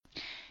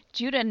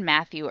Judah and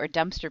Matthew are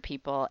dumpster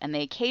people, and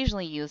they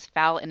occasionally use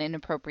foul and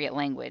inappropriate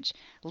language.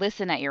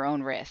 Listen at your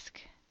own risk.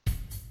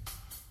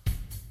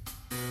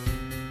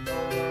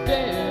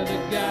 They're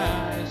the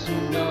guys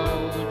who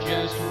know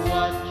just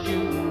what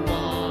you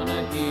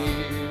wanna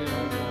hear.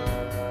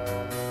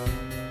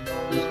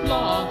 Those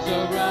blogs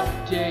are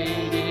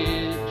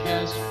updated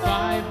just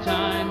 5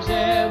 times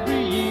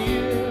every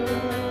year.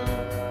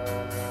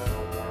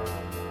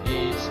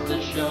 It's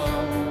the show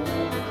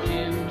of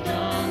Kim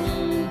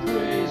Jong-un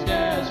praised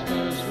as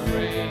first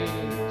rate.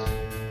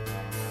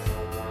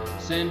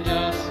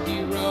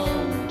 Sandusky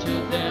wrote to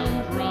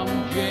them from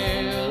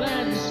jail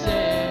and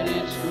said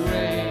it's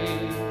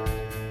great.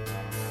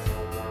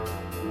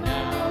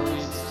 Now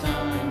it's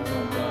time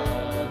for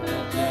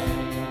Brother Day.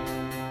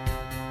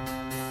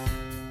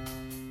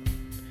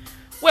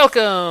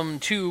 Welcome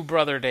to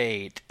Brother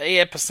Date,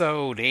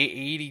 episode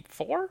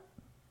 84?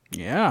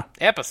 Yeah.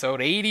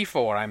 Episode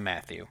 84, I'm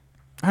Matthew.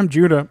 I'm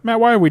Judah. Matt,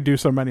 why do we do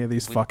so many of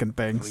these fucking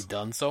things? We've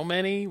done so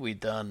many, we've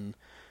done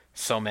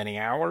so many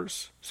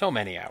hours.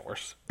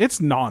 It's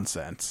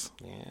nonsense.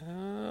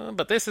 Yeah,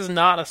 but this is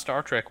not a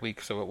Star Trek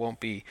week, so it won't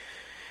be...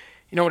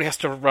 Nobody has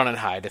to run and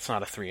hide. It's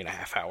not a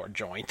 3.5 hour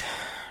joint.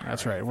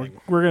 That's right.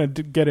 We're going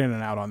to get in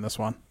and out on this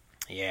one.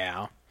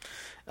 Yeah.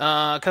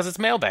 Because it's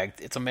mailbag.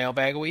 It's a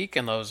mailbag week,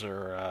 and those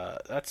are...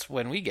 that's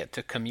when we get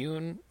to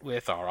commune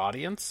with our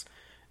audience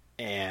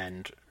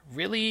and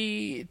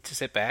really to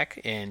sit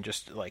back and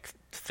just like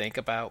think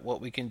about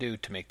what we can do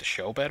to make the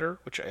show better,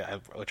 which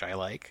I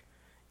like,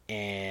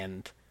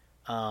 and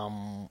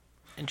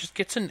just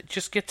get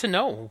to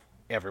know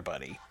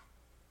everybody.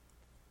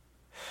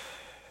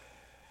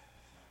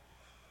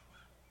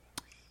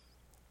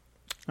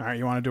 All right,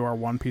 you want to do our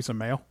one piece of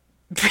mail?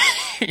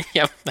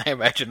 Yep, I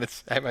imagine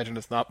it's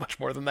not much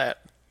more than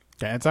that.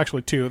 Yeah, it's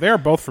actually 2. They are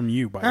both from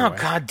you, by the way. Oh,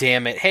 God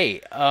damn it!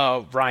 Hey,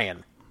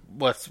 Ryan,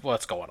 what's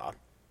going on?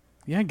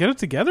 Yeah, get it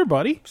together,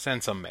 buddy.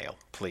 Send some mail,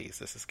 please.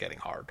 This is getting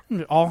hard.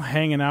 All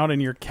hanging out in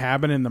your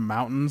cabin in the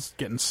mountains,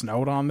 getting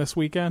snowed on this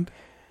weekend.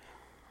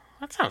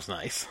 That sounds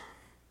nice.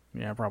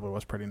 Yeah, it probably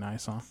was pretty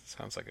nice, huh?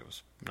 Sounds like it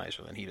was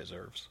nicer than he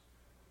deserves.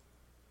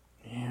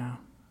 Yeah.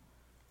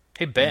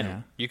 Hey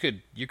Ben, Yeah.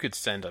 you could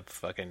send a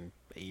fucking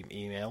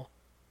email.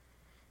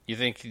 You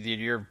think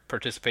your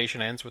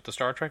participation ends with the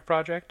Star Trek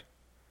project?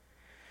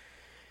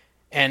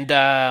 And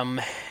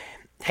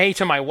hey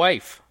to my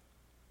wife.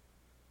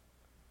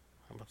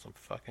 How about some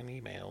fucking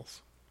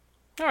emails?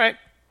 All right.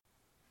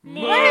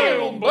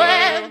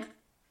 Mailbag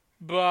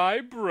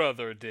by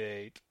Brother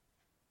Date.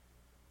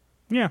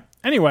 Yeah.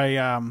 Anyway,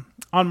 on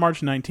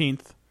March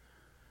 19th,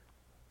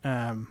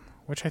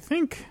 which I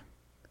think...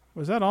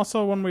 Was that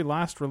also when we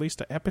last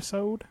released an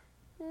episode?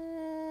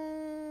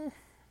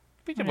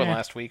 We did one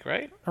last week,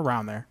 right?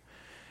 Around there.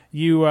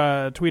 You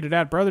tweeted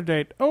at Brother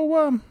Date,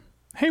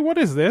 hey, what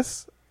is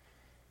this?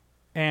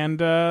 And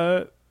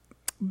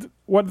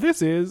what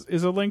this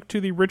is a link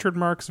to the Richard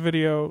Marx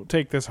video,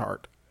 Take This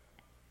Heart.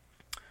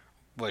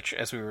 Which,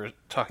 as we were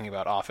talking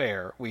about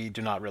off-air, we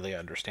do not really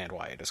understand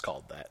why it is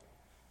called that.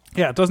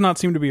 Yeah, it does not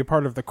seem to be a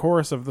part of the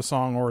chorus of the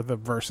song or the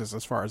verses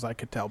as far as I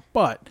could tell,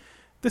 but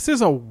this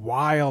is a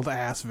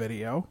wild-ass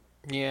video.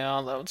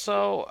 Yeah,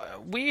 so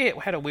we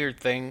had a weird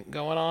thing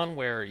going on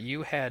where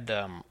you had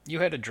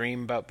a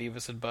dream about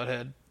Beavis and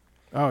Butthead.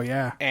 Oh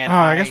yeah, and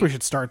I guess we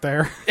should start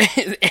there.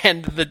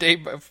 And the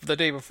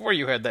day before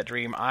you had that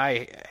dream,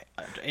 I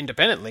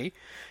independently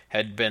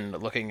had been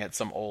looking at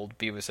some old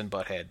Beavis and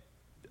Butthead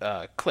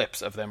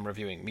clips of them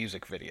reviewing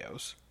music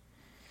videos.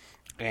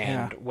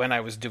 And when I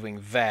was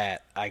doing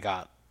that, I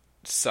got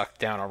sucked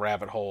down a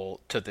rabbit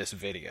hole to this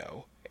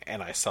video,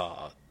 and I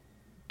saw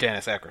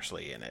Dennis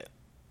Eckersley in it.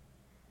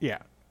 Yeah.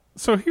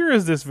 So here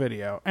is this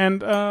video.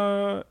 And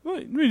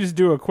let me just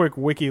do a quick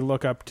wiki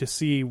lookup to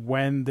see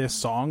when this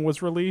song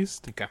was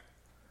released. Okay.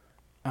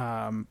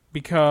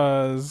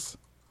 Because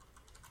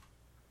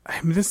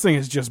this thing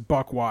is just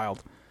buck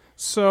wild.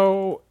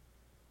 So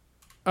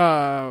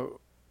the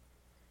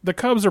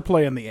Cubs are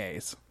playing the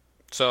A's.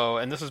 So,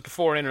 and this is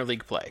before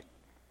interleague play.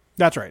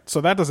 That's right. So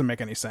that doesn't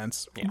make any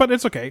sense. Yeah. But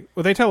it's okay.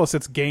 Well, they tell us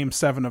it's Game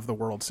 7 of the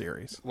World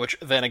Series. Which,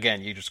 then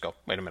again, you just go,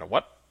 wait a minute,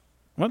 what?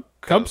 What?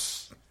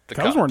 Cubs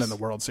weren't in the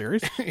World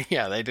Series.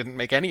 Yeah, they didn't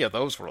make any of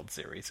those World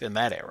Series in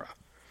that era.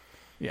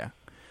 Yeah.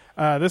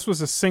 This was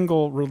a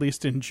single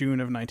released in June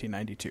of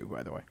 1992,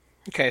 by the way.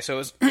 Okay, so it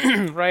was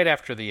right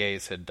after the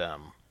A's had,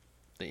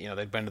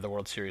 they'd been to the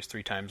World Series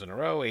 3 times in a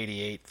row,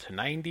 88 to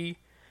 90,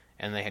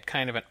 and they had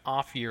kind of an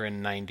off year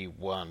in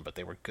 91, but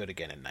they were good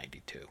again in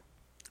 92.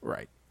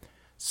 Right.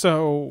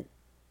 So,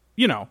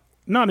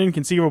 not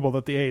inconceivable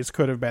that the A's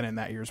could have been in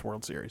that year's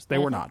World Series. They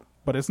were not,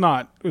 but it's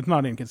not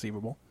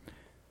inconceivable.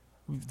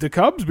 The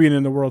Cubs being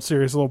in the World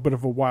Series is a little bit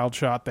of a wild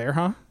shot there,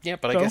 huh? Yeah,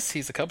 but I guess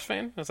he's a Cubs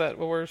fan? Is that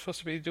what we're supposed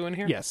to be doing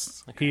here?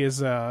 Yes. Okay. He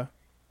is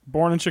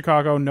born in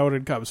Chicago,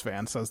 noted Cubs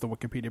fan, says the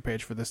Wikipedia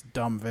page for this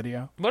dumb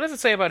video. What does it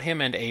say about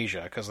him and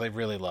Asia? Because they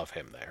really love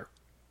him there.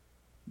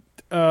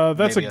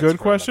 That's a good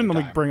question.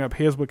 Let me bring up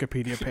his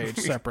Wikipedia page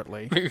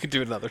separately. We could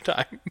do it another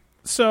time.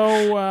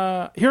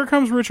 So, here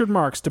comes Richard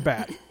Marx to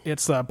bat.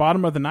 It's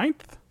bottom of the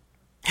ninth.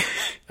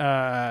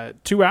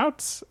 2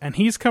 outs, and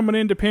he's coming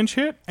in to pinch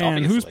hit. And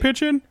who's Obviously.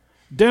 pitching?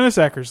 Dennis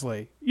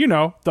Eckersley. You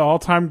know, the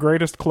all-time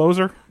greatest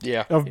closer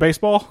Yeah. of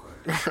baseball.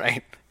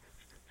 Right.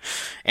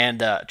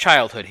 And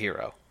childhood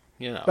hero.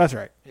 You know. That's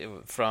right.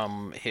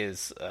 From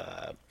his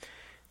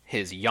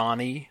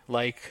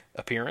Yanni-like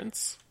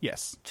appearance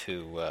Yes.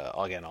 to,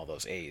 again, all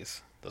those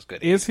A's. Those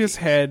good Is A's his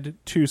teams. head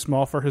too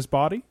small for his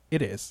body?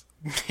 It is.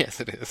 Yes,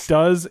 it is.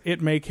 Does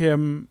it make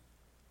him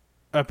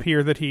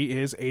appear that he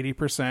is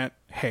 80%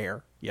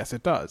 hair? Yes,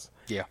 it does.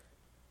 Yeah.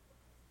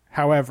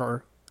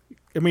 However,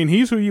 I mean,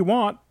 he's who you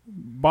want.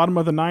 Bottom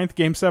of the 9th,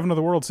 Game 7 of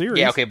the World Series.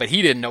 Yeah, okay, but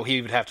he didn't know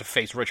he would have to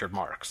face Richard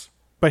Marx.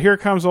 But here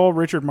comes old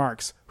Richard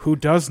Marx, who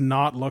does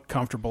not look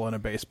comfortable in a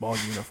baseball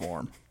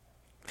uniform.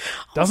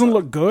 Doesn't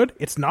look good.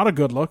 It's not a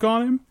good look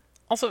on him.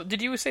 Also,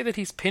 did you say that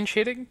he's pinch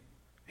hitting?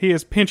 He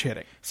is pinch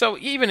hitting. So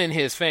even in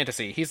his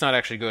fantasy, he's not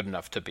actually good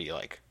enough to be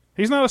like...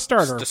 He's not a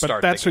starter, To but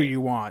start that's the who game.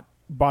 you want.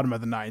 Bottom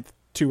of the 9th,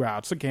 2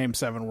 outs, a Game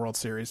 7 World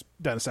Series,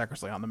 Dennis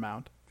Eckersley on the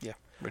mound. Yeah,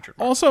 Richard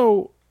Marx.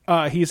 Also,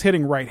 he's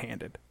hitting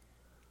right-handed.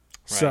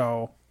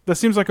 So that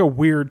seems like a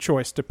weird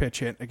choice to pitch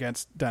hit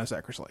against Dennis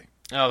Eckersley.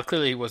 Oh,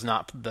 clearly he was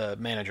not. The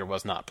manager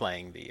was not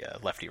playing the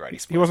lefty-righty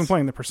splits. He wasn't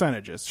playing the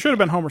percentages. Should have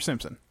been Homer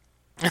Simpson.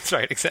 That's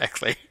right,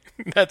 exactly.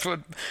 That's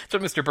what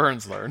Mr.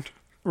 Burns learned.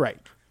 Right.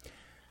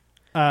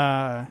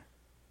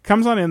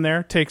 Comes on in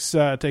there, takes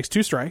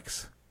 2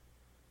 strikes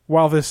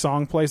while this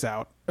song plays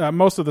out.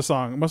 Most of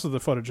the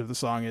footage of the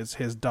song is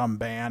his dumb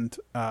band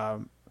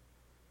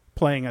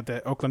playing at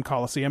the Oakland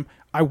Coliseum.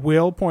 I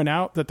will point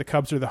out that the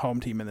Cubs are the home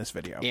team in this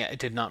video. Yeah, it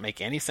did not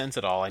make any sense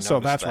at all. I noticed So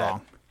that's that.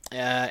 wrong.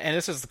 And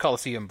this is the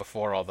Coliseum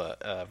before all the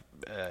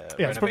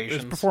Yeah, it's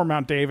renovations. before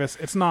Mount Davis.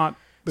 It's not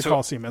the So,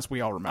 Coliseum as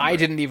we all remember. I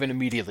didn't even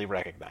immediately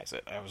recognize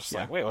it. I was just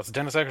Yeah. like, wait, what's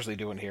Dennis Eckersley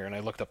doing here? And I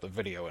looked up the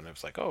video, and it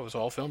was like, oh, it was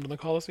all filmed in the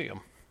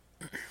Coliseum.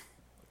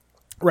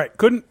 Right.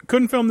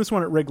 Couldn't film this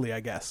one at Wrigley, I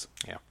guess.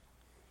 Yeah.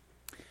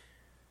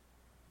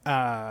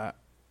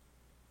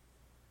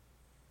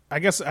 I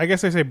guess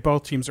they say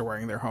both teams are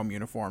wearing their home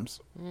uniforms.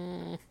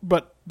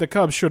 But the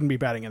Cubs shouldn't be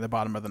batting in the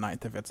bottom of the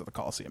 9th if it's at the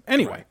Coliseum.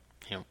 Anyway.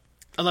 Yeah.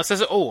 Unless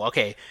there's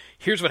okay.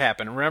 Here's what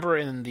happened. Remember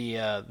in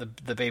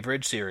the Bay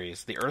Bridge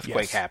series, the earthquake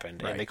Yes,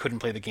 happened, right. and they couldn't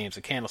play the games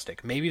at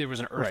Candlestick. Maybe there was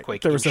an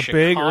earthquake. There was in a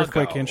big Chicago.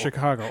 earthquake in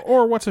Chicago.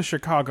 Or what's a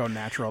Chicago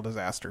natural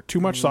disaster?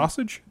 Too much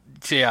sausage?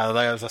 Yeah,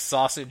 there was a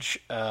sausage.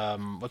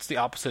 What's the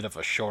opposite of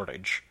a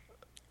shortage?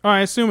 Oh,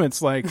 I assume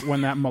it's like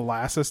when that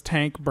molasses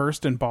tank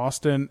burst in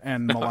Boston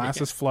and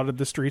molasses flooded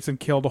the streets and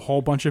killed a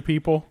whole bunch of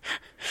people.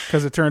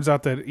 Because it turns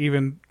out that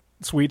even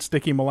sweet,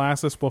 sticky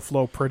molasses will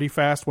flow pretty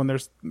fast when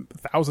there's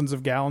thousands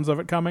of gallons of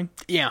it coming.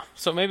 Yeah,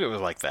 so maybe it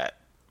was like that.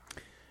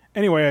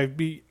 Anyway, I'd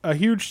be a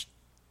huge,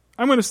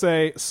 I'm going to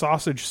say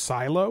sausage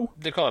silo.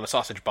 They call it a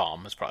sausage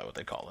bomb. Is probably what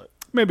they call it.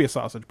 Maybe a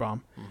sausage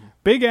bomb.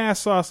 Big ass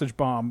sausage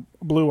bomb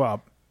blew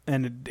up,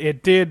 and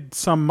it did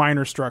some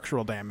minor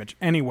structural damage.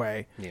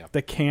 Anyway, Yeah.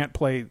 they can't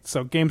play.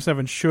 So Game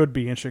 7 should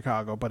be in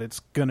Chicago, but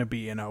it's going to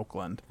be in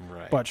Oakland.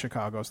 Right. But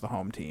Chicago's the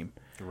home team.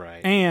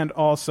 Right. And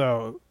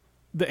also,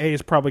 the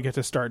A's probably get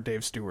to start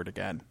Dave Stewart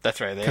again. That's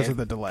right. because of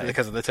the delay.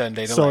 Because of the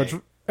 10-day So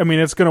delay.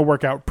 it's going to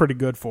work out pretty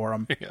good for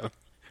them.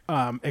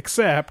 Yeah.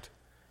 Except,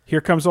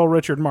 here comes old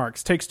Richard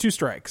Marx. Takes 2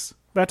 strikes.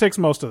 That takes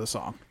most of the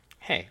song.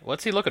 Hey,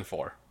 what's he looking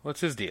for? What's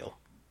his deal?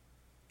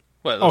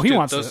 What, Oh, those he two,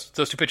 wants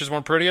those two pitches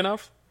weren't pretty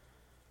enough?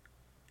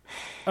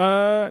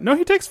 No,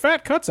 he takes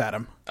fat cuts at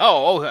him.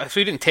 So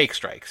he didn't take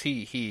strikes.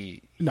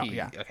 He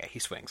Yeah. Okay, he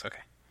swings. Okay.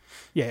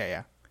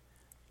 Yeah.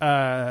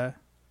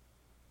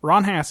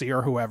 Ron Hasse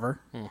or whoever,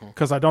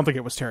 because I don't think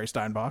it was Terry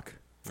Steinbach.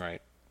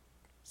 Right.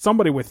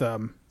 Somebody with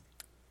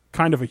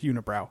kind of a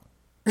unibrow.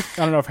 I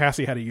don't know if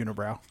Hasse had a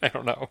unibrow. I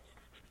don't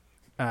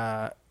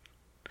know.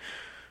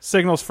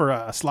 Signals for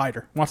a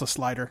slider. Wants a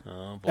slider.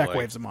 Oh, boy. Eck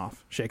waves him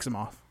off. Shakes him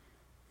off.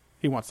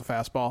 He wants the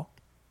fastball.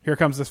 Here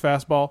comes this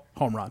fastball.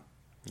 Home run.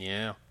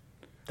 Yeah.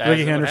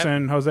 Ricky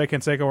Henderson, Jose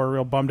Canseco were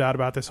real bummed out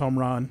about this home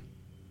run.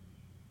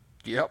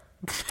 Yep.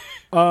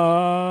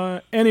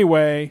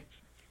 Anyway,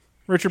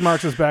 Richard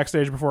Marx is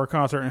backstage before a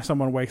concert and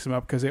someone wakes him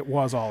up because it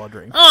was all a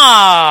dream.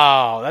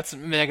 Oh, that's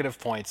negative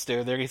points,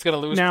 dude. He's going to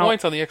lose Now-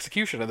 points on the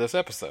execution of this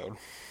episode.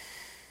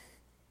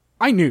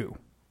 I knew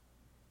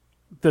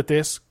that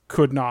this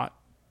could not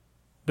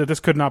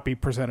be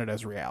presented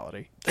as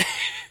reality.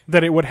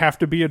 That it would have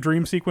to be a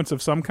dream sequence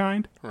of some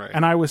kind. Right.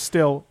 And I was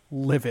still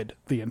livid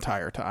the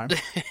entire time.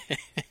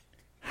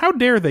 How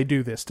dare they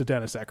do this to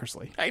Dennis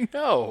Eckersley? I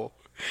know.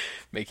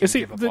 Make him Is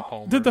he give up a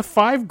homer. did the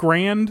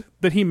 $5,000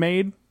 that he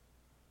made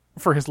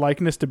for his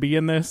likeness to be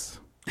in this,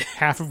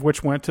 half of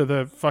which went to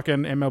the fucking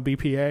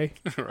MLBPA?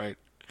 Right.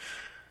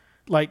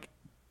 Like,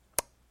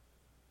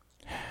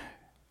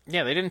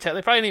 Yeah, they didn't tell.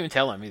 They probably didn't even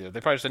tell him either. They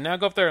probably just said, "Now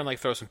go up there and like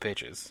throw some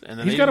pitches." And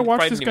then he's they got to didn't- watch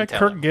probably this didn't guy even tell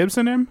Kirk him.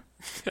 Gibson him.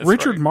 That's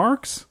Richard right.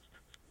 Marx.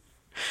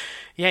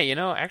 Yeah,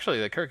 actually,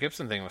 the Kirk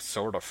Gibson thing was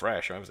sort of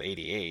fresh. I was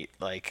 88.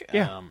 Like,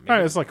 Yeah,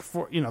 maybe, it's like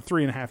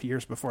 3.5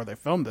 years before they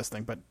filmed this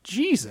thing. But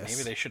Jesus,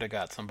 maybe they should have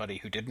got somebody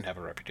who didn't have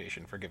a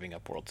reputation for giving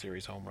up World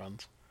Series home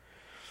runs.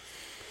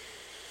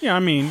 Yeah, I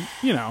mean,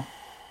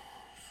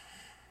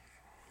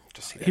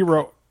 to see that.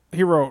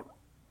 He wrote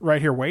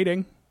Right Here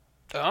Waiting,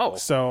 Oh,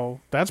 so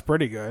that's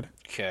pretty good.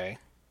 okay.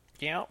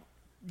 Yeah.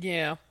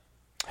 Yeah.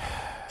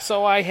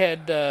 So I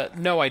had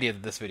no idea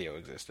that this video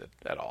existed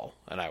at all,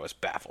 and I was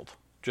baffled.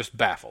 Just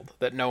baffled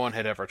that no one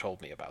had ever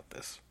told me about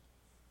this,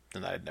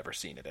 and I had never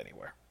seen it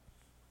anywhere.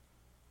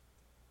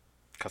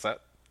 Because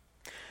that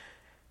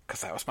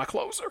was my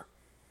closer.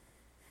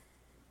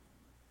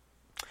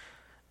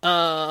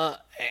 And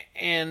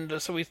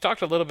so we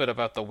talked a little bit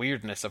about the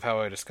weirdness of how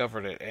I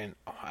discovered it, and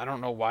I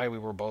don't know why we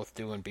were both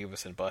doing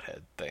Beavis and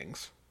Butthead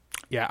things.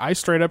 Yeah, I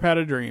straight up had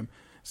a dream.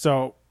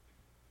 So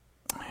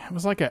it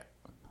was like at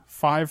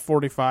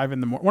 5:45 in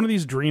the morning. One of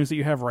these dreams that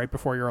you have right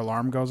before your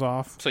alarm goes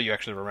off, So you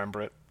actually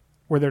remember it?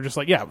 where they're just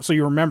like, yeah, so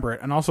you remember it,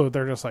 and also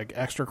they're just like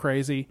extra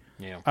crazy.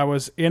 Yeah. I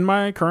was in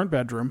my current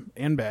bedroom,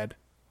 in bed.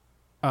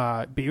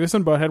 Beavis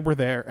and Butthead were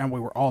there, and we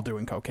were all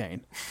doing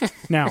cocaine.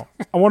 Now,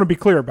 I want to be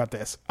clear about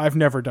this. I've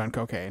never done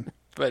cocaine.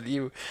 But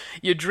you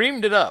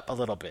dreamed it up a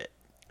little bit.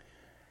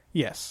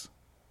 Yes.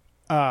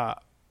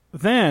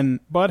 Then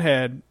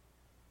Butthead,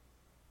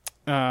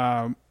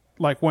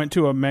 went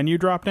to a menu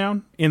drop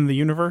down in the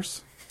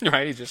universe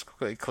Right? He just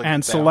clicked and it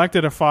down.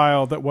 selected a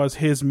file that was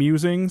his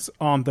musings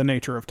on the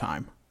nature of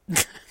time,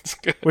 It's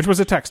good. which was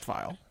a text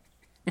file.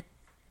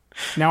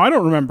 Now, I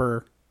don't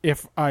remember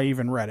if I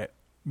even read it,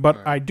 but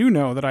I do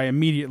know that I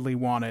immediately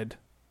wanted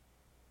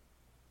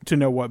to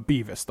know what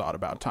Beavis thought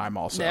about time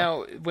also.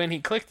 Now, when he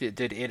clicked it,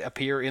 did it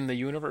appear in the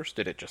universe?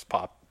 Did it just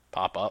pop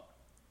up?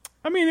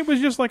 I mean, it was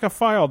just like a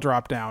file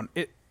drop down.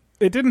 It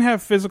didn't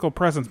have physical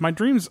presence. My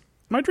dreams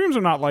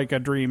are not like a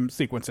dream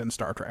sequence in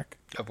Star Trek.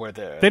 Of where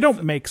They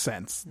don't make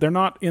sense. They're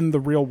not in the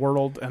real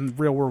world, and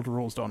real world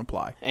rules don't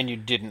apply. And you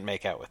didn't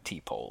make out with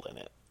T-Pole in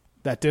it.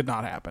 That did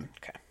not happen.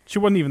 Okay. She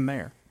wasn't even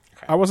there.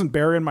 Okay. I wasn't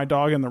burying my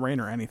dog in the rain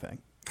or anything.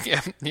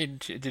 Yeah.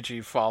 Did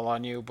she fall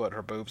on you, but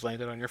her boobs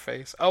landed on your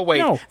face? Oh, wait.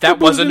 No, that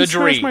the wasn't a didn't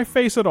scratch dream. my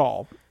face at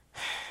all.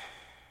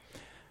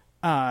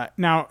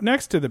 Now,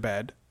 next to the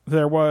bed,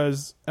 there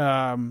was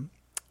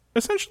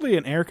essentially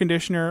an air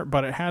conditioner,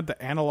 but it had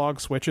the analog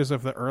switches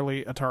of the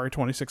early Atari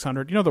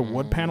 2600. You know, the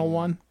wood panel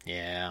one?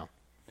 Yeah.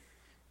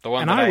 The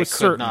one And that I I was could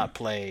certain- not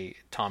play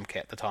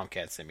the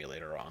Tomcat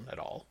simulator on at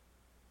all.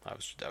 I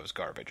was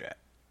garbage at.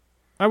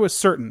 I was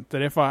certain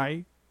that if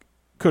I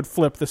could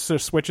flip the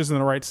switches in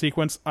the right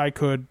sequence, I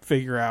could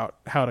figure out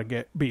how to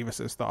get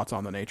Beavis's thoughts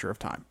on the nature of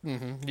time.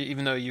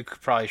 Even though you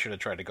probably should have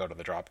tried to go to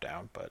the drop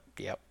down, but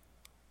yep.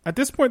 At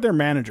this point, their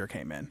manager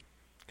came in.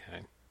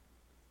 Okay.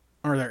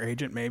 Or their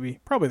agent, maybe.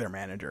 Probably their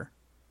manager.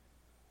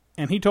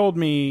 And he told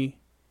me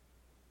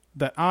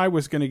that I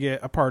was going to get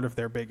a part of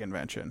their big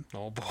invention.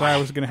 Oh, boy. That I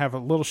was going to have a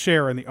little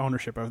share in the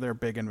ownership of their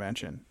big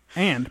invention.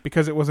 And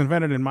because it was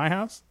invented in my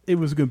house, it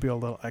was going to be a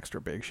little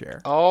extra big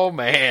share. Oh,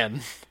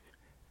 man.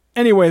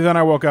 Anyway, then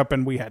I woke up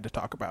and we had to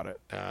talk about it.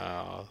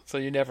 So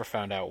you never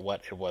found out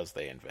what it was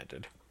they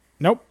invented.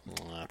 Nope.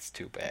 Well, that's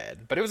too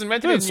bad. But it was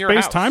invented It's in a your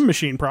house. space-time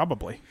machine,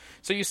 probably.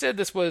 So you said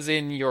this was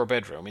in your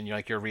bedroom, in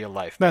your real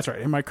life. That's right,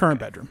 in my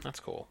current bedroom. That's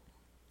cool.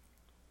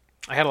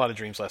 I had a lot of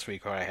dreams last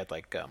week where I had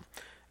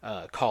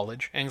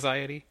college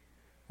anxiety,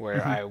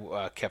 where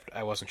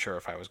I wasn't sure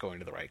if I was going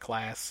to the right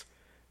class,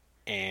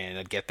 and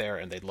I'd get there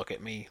and they'd look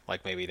at me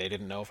like maybe they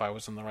didn't know if I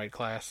was in the right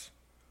class,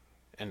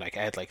 and I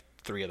had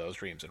 3 of those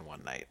dreams in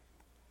one night,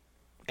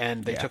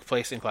 and they took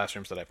place in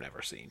classrooms that I've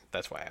never seen.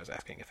 That's why I was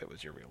asking if it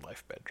was your real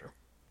life bedroom.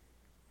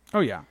 Oh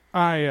yeah,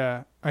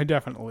 I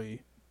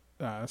definitely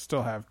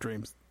still have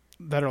dreams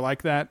that are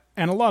like that,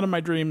 and a lot of my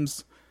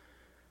dreams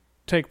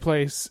take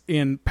place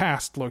in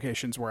past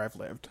locations where I've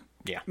lived.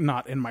 Yeah.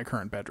 Not in my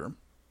current bedroom.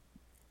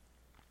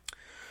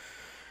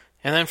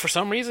 And then for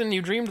some reason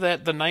you dreamed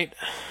that the night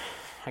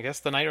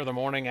or the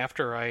morning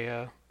after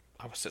I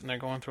was sitting there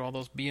going through all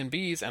those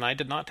B&Bs, and I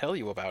did not tell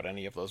you about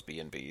any of those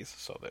B&Bs,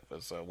 so that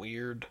was a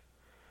weird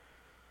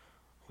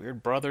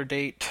brother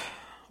date,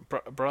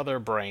 brother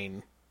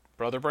brains,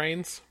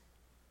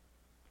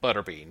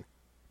 Butterbean.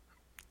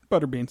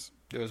 Butterbeans.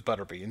 It was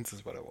Butterbeans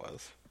is what it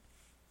was.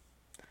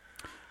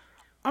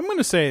 I'm going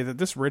to say that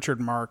this Richard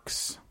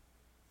Marx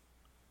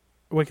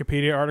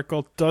Wikipedia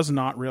article does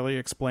not really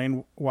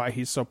explain why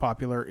he's so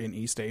popular in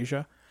East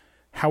Asia.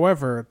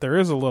 However, there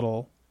is a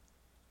little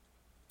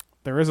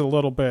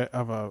bit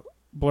of a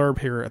blurb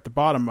here at the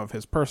bottom of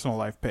his personal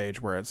life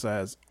page where it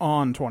says,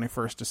 on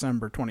 21st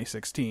December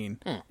 2016,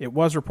 it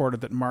was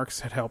reported that Marx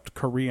had helped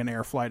Korean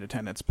air flight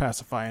attendants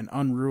pacify an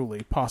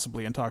unruly,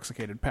 possibly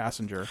intoxicated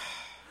passenger.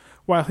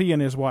 While he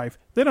and his wife,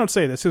 they don't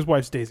say this, his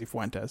wife's Daisy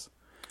Fuentes,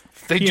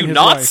 They He do and his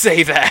not wife.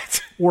 say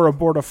that. were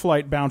aboard a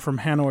flight bound from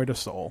Hanoi to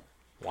Seoul,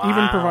 Wow.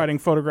 even providing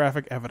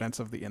photographic evidence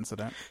of the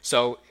incident.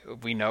 So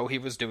we know he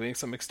was doing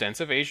some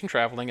extensive Asian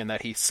traveling and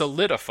that he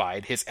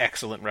solidified his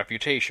excellent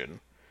reputation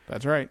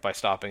That's right. by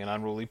stopping an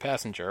unruly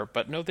passenger.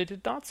 But no, they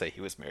did not say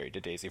he was married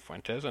to Daisy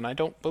Fuentes, and I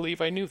don't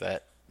believe I knew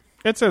that.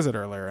 It says it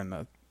earlier in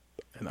the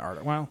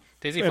article. Well,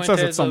 Daisy it says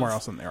Fuentes it somewhere of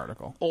else in the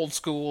article. Old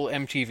school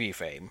MTV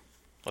fame.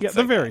 Let's Yeah,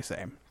 say the very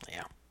same.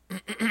 that.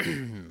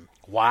 Yeah.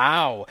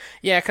 Wow.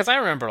 Yeah, because I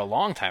remember a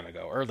long time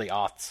ago, early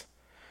aughts,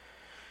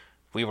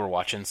 we were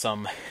watching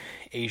some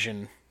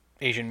Asian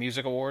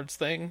Music Awards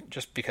thing,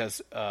 just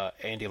because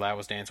Andy Lau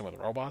was dancing with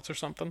robots or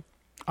something.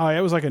 Oh,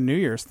 it was like a New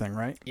Year's thing,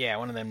 right? Yeah,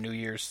 one of them New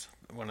Year's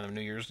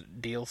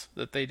deals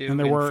that they do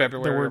And in there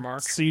February were or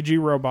March. CG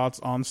robots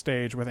on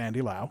stage with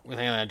Andy Lau. With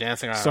Andy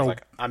dancing around, So I was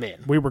like, I'm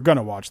in. We were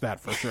gonna watch that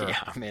for sure.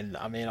 Yeah,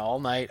 I'm in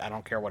all night. I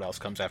don't care what else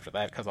comes after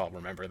that because I'll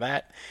remember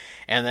that.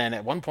 And then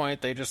at one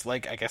point, they just I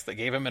guess they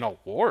gave him an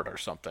award or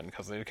something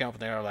because they came up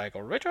and they were like,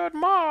 Richard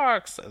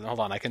Marx. And hold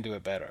on, I can do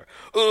it better.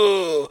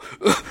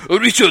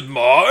 Richard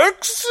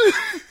Marx.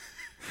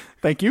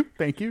 Thank you.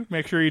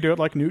 Make sure you do it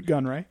like Newt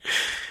Gunray.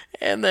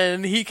 And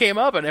then he came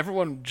up, and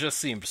everyone just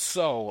seemed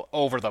so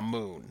over the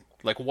moon.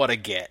 Like, what a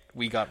get.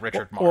 We got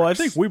Richard Marx. Well, I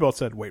think we both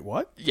said, wait,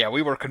 what? Yeah,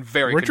 we were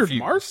very Richard confused.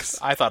 Marx?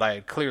 I thought I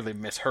had clearly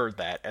misheard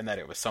that, and that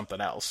it was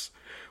something else.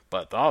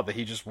 But,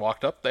 he just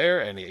walked up there,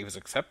 and he was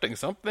accepting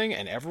something,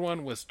 and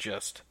everyone was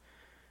just...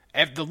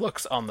 The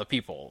looks on the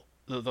people,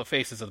 the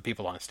faces of the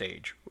people on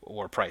stage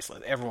were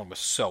priceless. Everyone was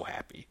so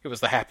happy. It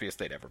was the happiest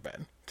they'd ever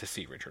been to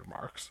see Richard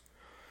Marx.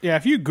 Yeah,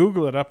 if you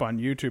Google it up on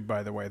YouTube,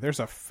 by the way, there's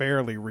a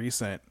fairly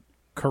recent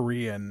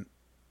Korean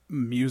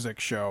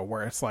music show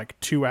where it's like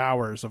 2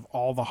 hours of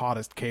all the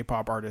hottest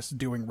K-pop artists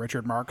doing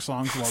Richard Marx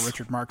songs while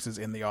Richard Marx is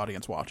in the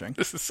audience watching.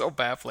 This is so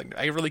baffling.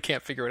 I really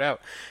can't figure it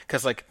out.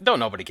 Because, don't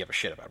nobody give a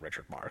shit about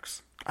Richard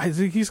Marx. I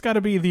think he's got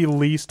to be the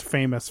least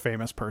famous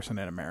person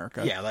in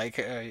America. Yeah,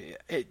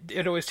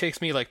 it always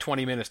takes me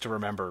 20 minutes to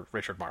remember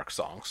Richard Marx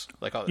songs.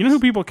 You know who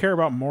people care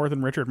about more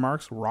than Richard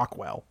Marx?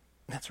 Rockwell.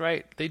 That's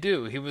right, they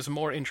do. He was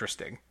more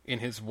interesting in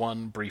his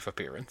one brief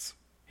appearance.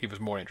 He was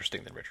more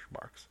interesting than Richard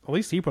Marx. At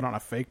least he put on a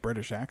fake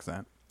British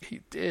accent. He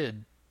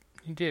did.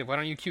 Why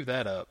don't you cue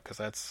that up? Because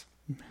that's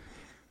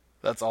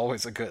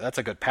always a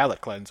good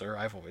palate cleanser.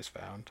 I've always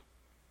found.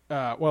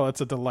 Well, it's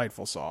a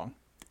delightful song.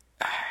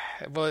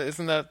 Well,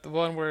 isn't that the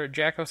one where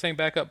Jacko sang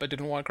back up but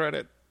didn't want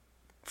credit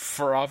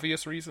for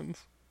obvious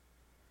reasons?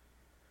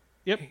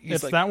 Yep,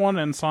 it's that one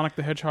and Sonic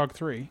the Hedgehog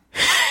 3.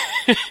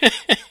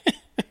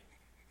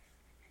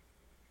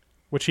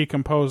 Which he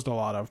composed a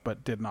lot of,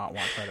 but did not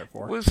want credit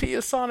for. Was he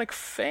a Sonic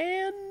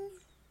fan?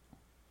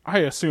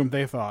 I assume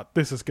they thought,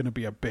 this is going to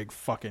be a big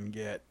fucking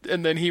get.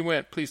 And then he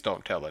went, please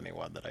don't tell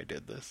anyone that I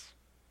did this.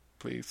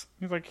 Please.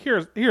 He's like,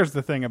 here's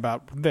the thing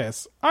about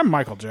this. I'm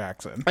Michael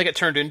Jackson. It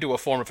turned into a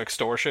form of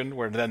extortion,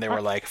 where then they were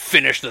like,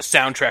 finish the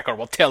soundtrack or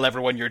we'll tell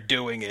everyone you're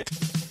doing it.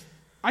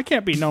 I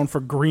can't be known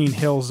for Green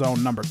Hill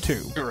Zone number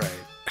 2. Right.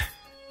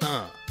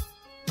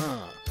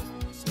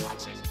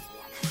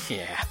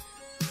 Yeah.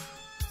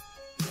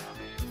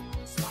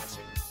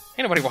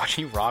 Ain't nobody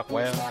watching you rock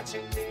well.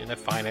 You're not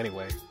fine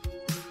anyway.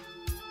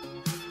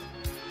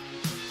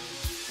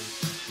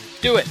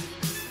 Do it!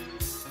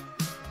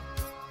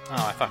 Oh,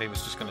 I thought he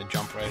was just going to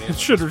jump right in.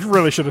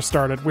 Really should have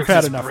started. We've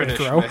had enough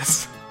intro.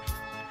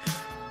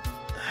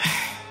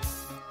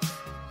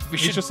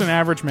 He's just an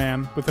average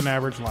man with an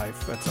average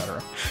life,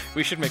 etc.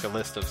 We should make a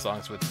list of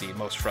songs with the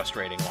most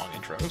frustrating long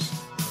intros.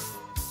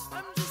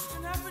 I'm just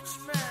an average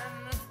man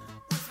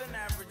with an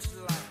average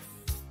life.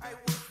 I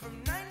work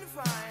from 9 to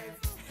 5.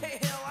 Hey,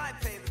 hell, I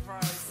pay the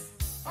price.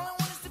 All I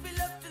want is to be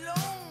left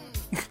alone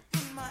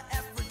in my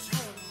average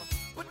home.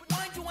 But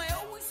why do I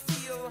always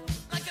feel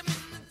like I'm in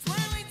the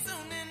twilight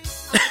zone and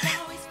I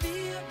always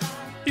feel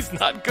like He's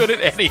not good at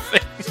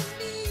anything.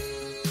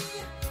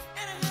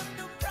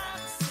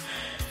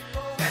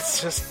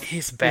 That's just,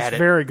 he's bad He's at...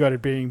 very good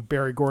at being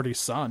Barry Gordy's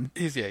son.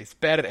 He's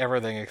bad at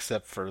everything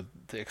except for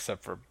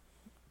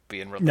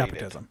being related.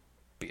 Nepotism.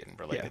 Being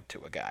related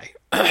to a guy.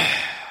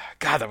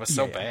 God, that was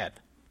so bad.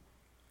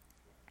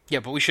 Yeah,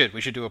 but we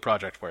should do a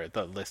project where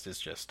the list is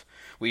just,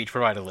 we each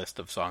provide a list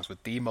of songs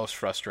with the most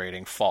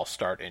frustrating false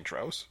start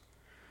intros.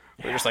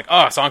 We're just like,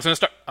 oh, song's gonna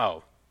start.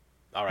 Oh,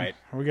 all right.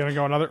 We gotta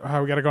go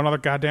another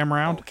goddamn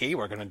round. Okay,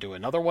 we're gonna do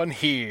another one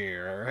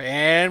here,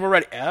 and we're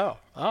ready. Oh,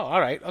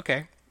 all right,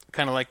 okay.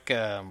 Kind of like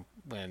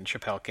when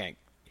Chappelle can't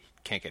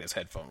get his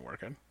headphone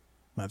working,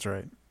 That's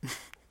right.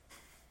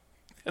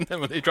 and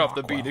then when they drop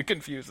the beat, it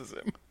confuses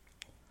him.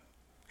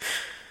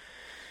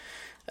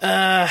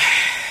 I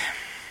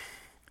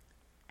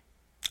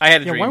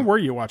had a dream. When were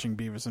you watching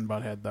Beavis and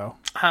Butthead, though?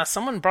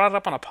 Someone brought it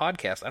up on a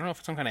podcast. I don't know if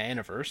it's some kind of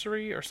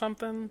anniversary or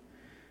something.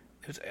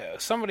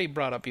 Somebody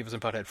brought up Beavis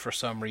and Butthead for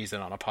some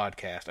reason on a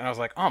podcast, and I was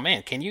like, "Oh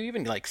man, can you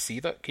even see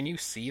that? Can you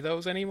see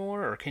those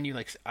anymore? Or can you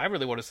I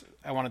really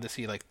wanted to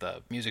see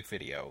the music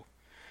video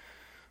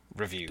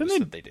reviews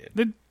that they did.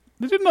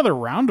 They did another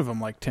round of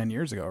them 10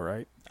 years ago,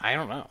 right? I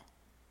don't know.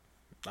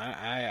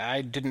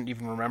 I didn't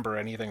even remember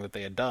anything that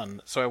they had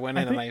done, so I went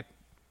in and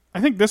I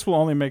think this will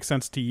only make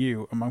sense to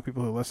you among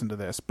people who listen to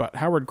this, but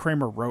Howard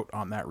Kramer wrote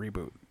on that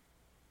reboot.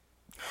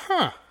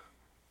 Huh.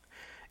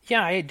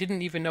 Yeah, I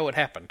didn't even know what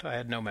happened. I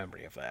had no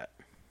memory of that.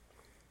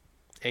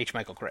 H.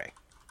 Michael Cray.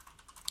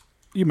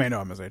 You may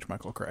know him as H.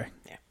 Michael Cray.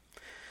 Yeah.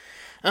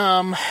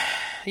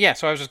 Yeah,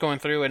 so I was just going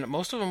through, and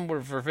most of them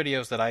were for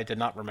videos that I did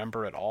not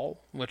remember at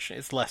all, which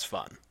is less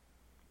fun.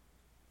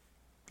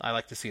 I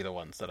like to see the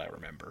ones that I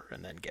remember,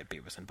 and then get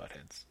Beavis and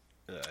Butthead's.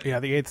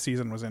 Yeah, the 8th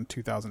season was in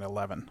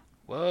 2011.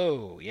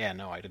 Whoa, yeah,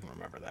 no, I didn't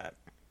remember that.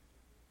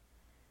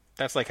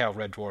 That's like how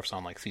Red Dwarf's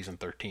on like season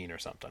 13 or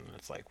something. And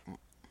it's like,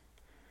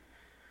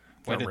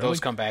 when did really? those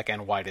come back,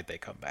 and why did they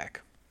come back?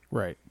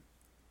 Right.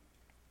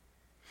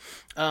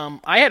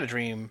 I had a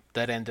dream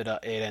that ended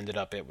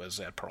up it was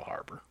at Pearl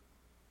Harbor.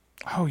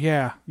 Oh,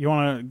 yeah. You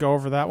want to go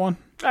over that one?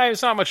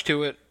 There's not much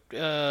to it.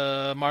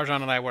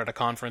 Marjan and I were at a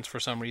conference for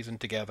some reason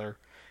together,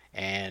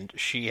 and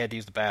she had to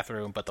use the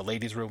bathroom, but the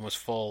ladies' room was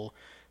full,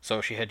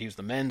 so she had to use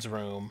the men's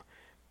room,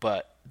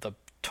 but the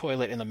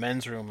toilet in the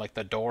men's room, like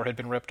the door had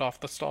been ripped off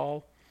the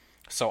stall,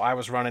 so I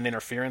was running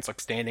interference, like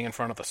standing in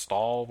front of the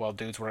stall while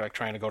dudes were like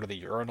trying to go to the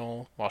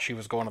urinal while she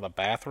was going to the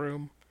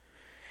bathroom.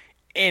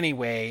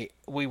 Anyway,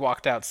 we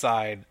walked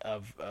outside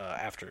of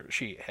after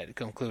she had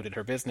concluded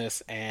her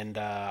business, and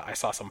I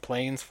saw some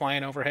planes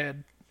flying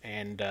overhead,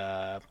 and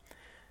I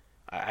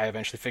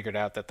eventually figured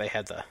out that they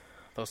had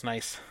those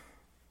nice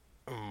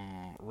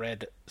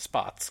red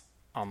spots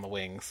on the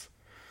wings,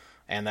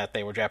 and that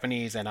they were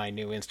Japanese, and I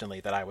knew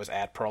instantly that I was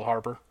at Pearl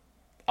Harbor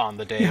on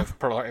the day of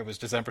Pearl Harbor. It was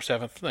December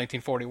 7th,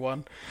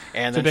 1941.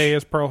 And then Today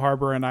is Pearl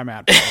Harbor, and I'm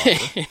at Pearl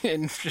Harbor.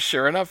 and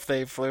sure enough,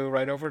 they flew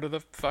right over to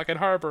the fucking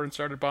harbor and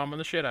started bombing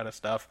the shit out of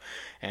stuff.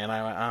 And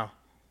I went, oh,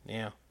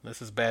 yeah,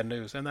 this is bad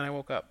news. And then I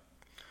woke up.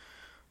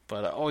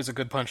 But always a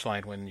good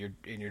punchline when you're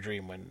in your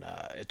dream when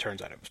it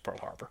turns out it was Pearl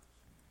Harbor.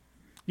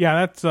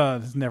 Yeah, that's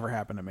has never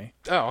happened to me.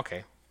 Oh,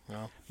 okay.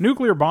 Well,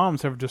 Nuclear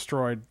bombs have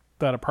destroyed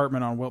that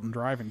apartment on Wilton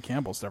Drive in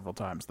Campbell several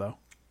times, though.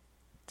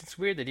 it's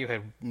weird that you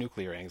have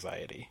nuclear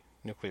anxiety.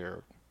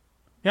 Nuclear.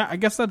 Yeah, I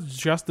guess that's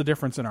just the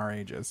difference in our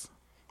ages.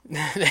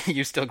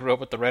 You still grew up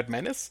with the Red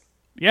Menace?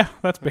 Yeah,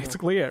 that's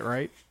basically it,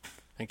 right?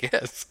 I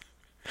guess.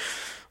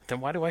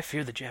 Then why do I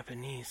fear the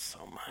Japanese so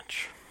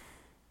much?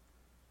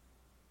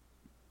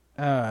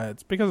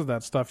 It's because of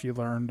that stuff you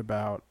learned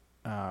about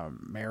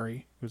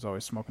Mary, who's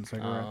always smoking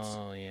cigarettes,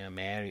 Oh, yeah,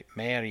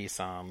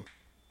 Mary-san.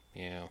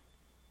 Yeah.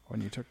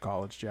 when you took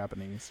college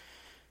Japanese.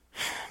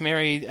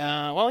 Mary,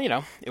 well,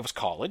 it was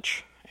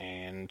college,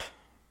 and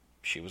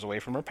she was away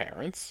from her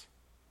parents,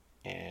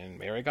 and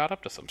Mary got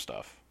up to some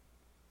stuff.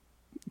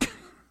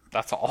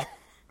 That's all.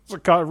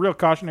 It's a real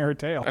cautionary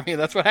tale. I mean,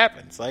 that's what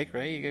happens. Like,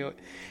 right? You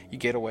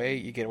get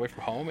away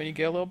from home, and you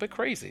get a little bit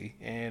crazy.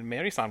 And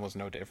Mary-san was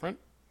no different.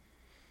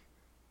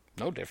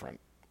 No different.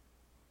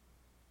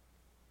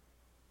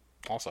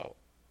 Also,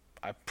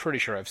 I'm pretty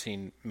sure I've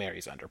seen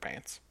Mary's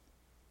underpants.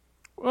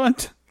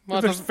 What? Well,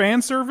 There's doesn't-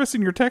 fan service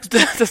in your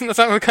textbook? Doesn't that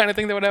sound like the kind of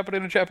thing that would happen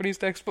in a Japanese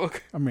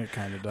textbook? I mean, it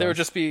kind of does. There would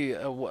just be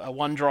a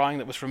one drawing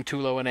that was from too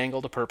low an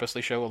angle to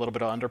purposely show a little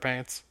bit of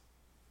underpants.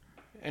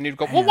 And you'd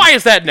go, well, why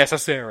is that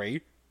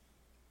necessary?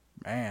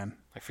 Man.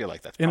 I feel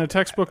like that's In a probably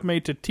textbook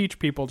made to teach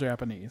people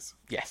Japanese.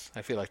 Yes,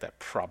 I feel like that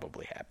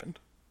probably happened.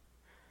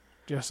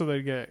 Just so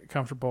they get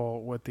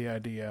comfortable with the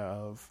idea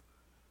of...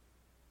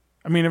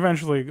 I mean,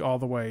 eventually all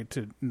the way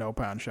to no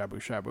pound shabu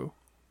shabu.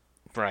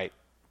 Right.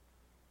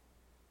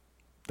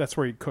 That's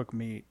where you cook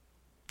meat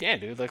Yeah,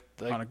 dude. Like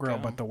on a grill,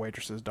 but the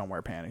waitresses don't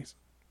wear panties.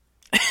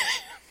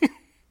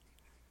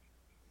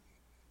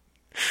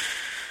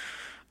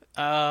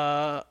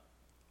 Was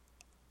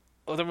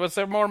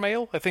there more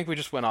mail? I think we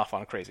just went off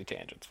on crazy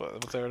tangents.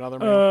 Was there another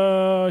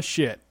mail?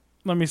 Shit.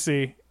 Let me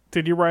see.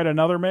 Did you write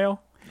another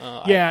mail?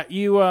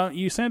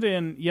 You sent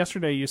in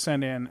yesterday. You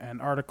sent in an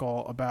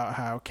article about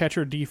how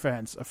catcher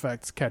defense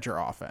affects catcher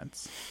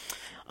offense.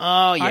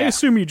 Oh, yeah. I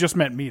assume you just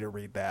meant me to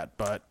read that,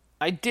 but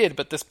I did,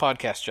 but this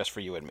podcast's just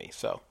for you and me,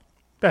 so.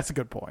 that's a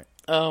good point.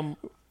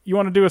 You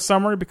want to do a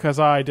summary because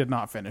I did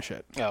not finish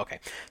it. Oh, okay.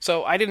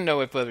 So I didn't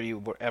know whether you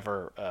were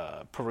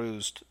ever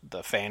perused the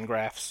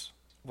Fangraphs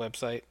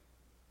website.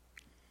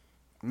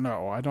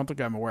 No, I don't think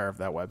I'm aware of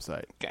that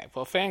website. Okay,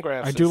 well,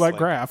 Fangraphs I do is like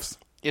graphs.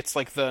 It's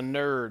like the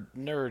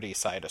nerdy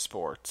side of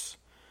sports.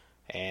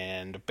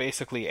 And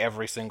basically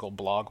every single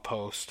blog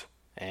post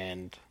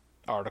and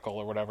article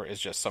or whatever is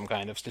just some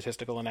kind of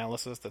statistical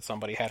analysis that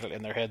somebody had it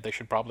in their head they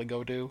should probably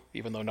go do,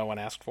 even though no one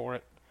asked for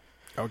it.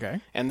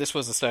 Okay. And this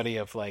was a study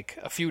of like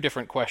a few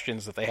different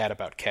questions that they had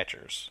about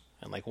catchers.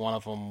 And like one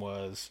of them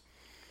was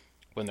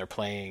when they're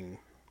playing,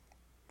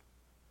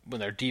 when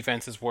their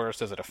defense is worse,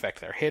 does it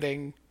affect their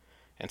hitting?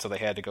 And so they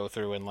had to go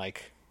through and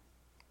like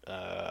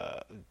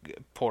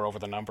pour over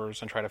the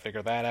numbers and try to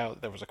figure that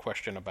out. There was a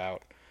question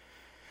about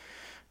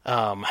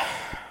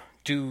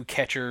do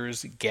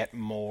catchers get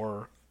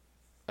more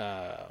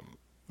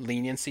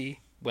leniency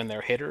when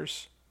they're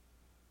hitters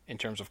in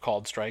terms of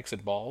called strikes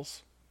and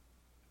balls?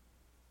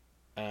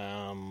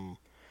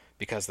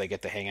 Because they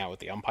get to hang out with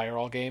the umpire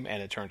all game,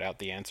 and it turned out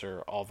the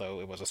answer,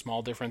 although it was a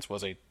small difference,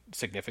 was a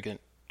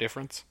significant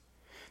difference.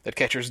 That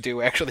catchers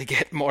do actually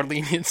get more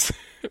leniency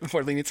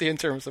in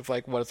terms of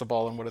like what is a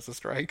ball and what is a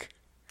strike.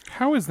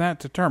 How is that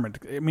determined?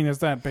 I mean, is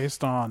that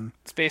based on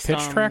It's based pitch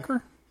on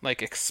tracker?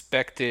 like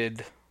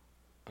expected.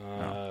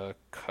 I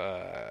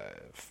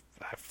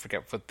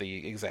forget what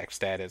the exact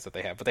stat is that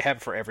they have, but they have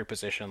it for every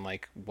position,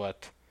 like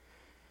what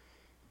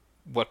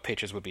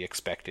pitches would be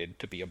expected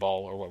to be a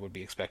ball or what would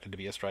be expected to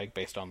be a strike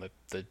based on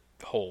the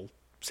whole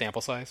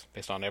sample size,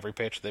 based on every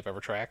pitch they've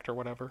ever tracked or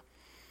whatever.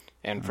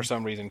 And for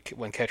some reason,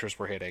 when catchers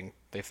were hitting,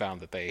 they found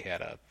that they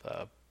had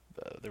a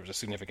there was a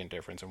significant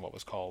difference in what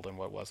was called and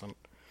what wasn't.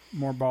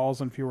 More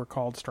balls and fewer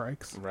called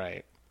strikes.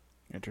 Right.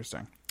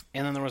 Interesting.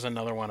 And then there was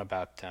another one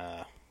about,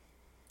 it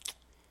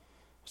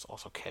was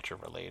also catcher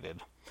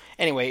related.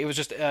 Anyway, it was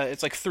just,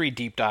 it's like 3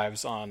 deep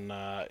dives on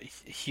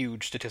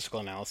huge statistical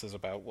analysis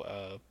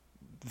about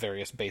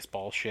various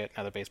baseball shit,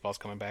 now that baseball's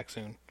coming back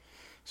soon.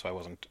 So I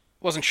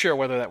wasn't sure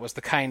whether that was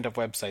the kind of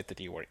website that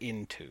you were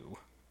into.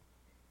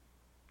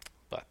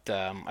 But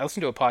I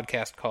listened to a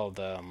podcast called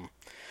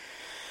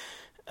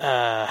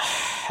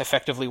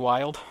Effectively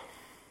Wild.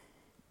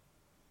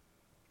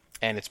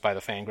 And it's by the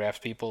Fangraphs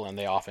people, and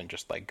they often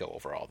just like go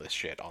over all this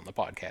shit on the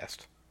podcast.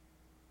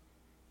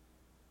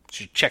 You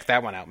should check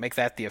that one out. Make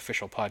that the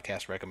official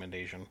podcast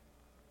recommendation.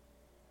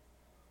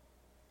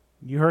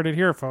 You heard it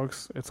here,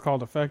 folks. It's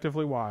called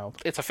Effectively Wild.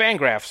 It's a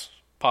Fangraphs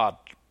pod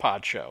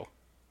show.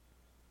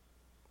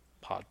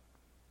 Pod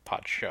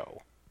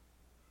show.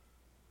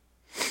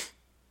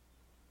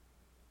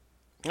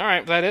 All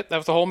right, was that it? That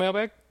was the whole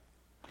mailbag?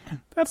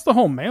 That's the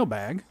whole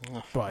mailbag.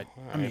 But,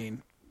 I right.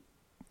 mean,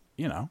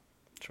 you know,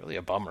 It's really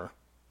a bummer.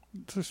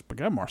 we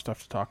got more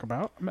stuff to talk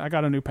about. I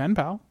got a new pen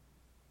pal.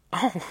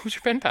 Oh, who's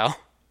your pen pal?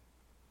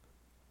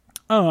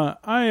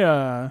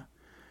 I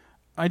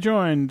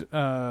joined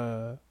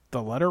the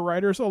Letter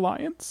Writers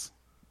Alliance.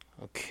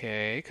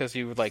 Okay, because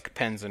you would like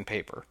pens and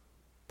paper.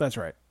 That's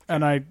right.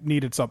 And I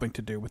needed something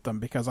to do with them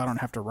because I don't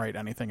have to write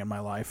anything in my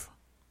life.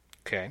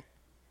 Okay.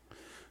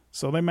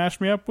 So they matched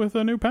me up with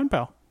a new pen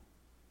pal.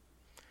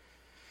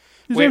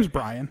 His Where- name's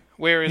Brian.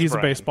 Where is He's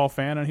Brian? a baseball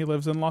fan and he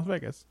lives in Las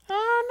Vegas.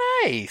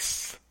 Oh,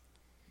 nice.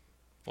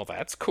 Well,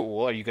 that's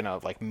cool. Are you gonna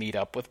like meet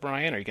up with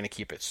Brian, or are you gonna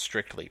keep it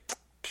strictly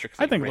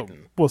I think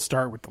written? we'll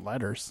start with the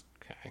letters.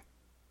 Okay.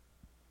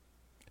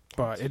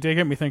 But it did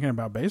get me thinking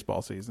about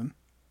baseball season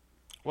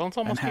Well, it's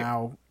and almost here.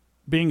 how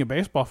being a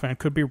baseball fan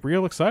could be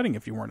real exciting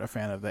if you weren't a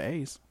fan of the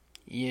A's.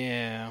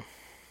 Yeah.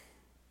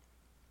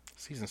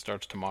 Season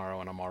starts tomorrow,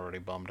 and I'm already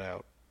bummed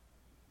out.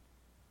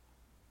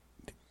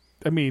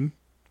 I mean,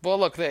 Well,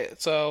 look,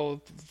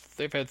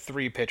 they've had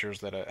 3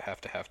 pitchers that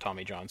have to have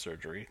Tommy John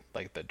surgery,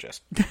 like that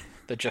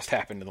just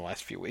happened in the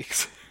last few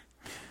weeks.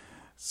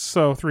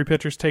 so 3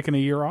 pitchers taking a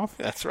year off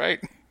That's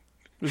right.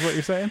 is what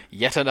you're saying?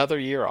 Yet another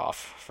year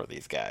off for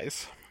these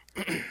guys.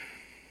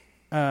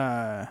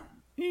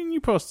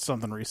 You posted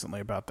something recently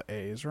about the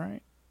A's,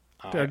 right?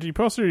 Did you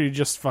post it or did you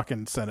just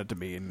fucking send it to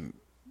me in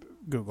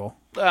Google?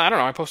 I don't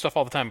know. I post stuff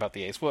all the time about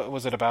the A's. What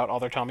was it about? All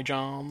their Tommy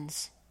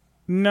Johns?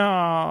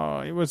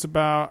 No, it was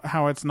about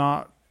how it's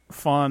not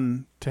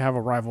fun to have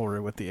a rivalry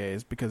with the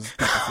A's because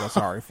people feel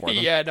sorry for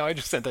them. Yeah, no, I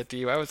just sent that to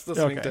you. I was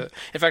listening Okay.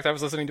 in fact, I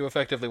was listening to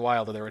Effectively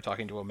Wild, and they were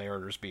talking to a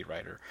Mariners beat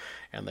writer,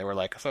 and they were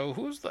like, "So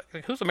who's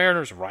the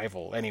Mariners'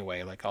 rival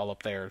anyway? Like all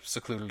up there,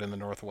 secluded in the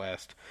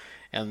Northwest."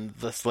 And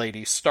this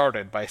lady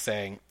started by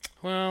saying,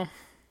 "Well,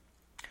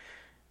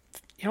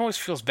 it always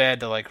feels bad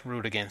to like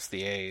root against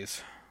the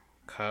A's,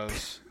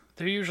 because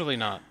things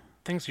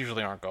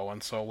usually aren't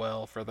going so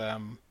well for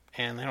them,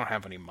 and they don't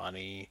have any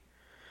money."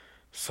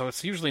 So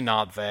it's usually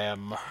not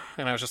them.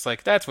 And I was just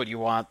like, that's what you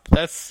want.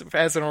 That's,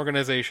 as an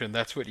organization,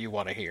 that's what you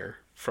want to hear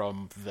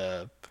from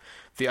the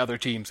other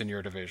teams in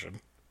your division.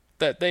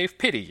 That they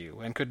pity you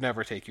and could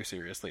never take you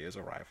seriously as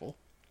a rival.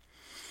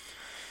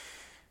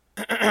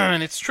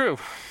 And it's true.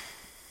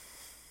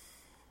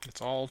 It's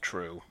all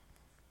true.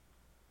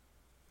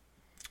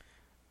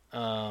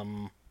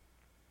 Well,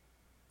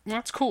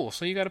 that's cool.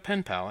 So you got a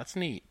pen pal. That's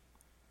neat.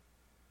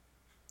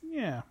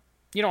 Yeah.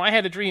 You know, I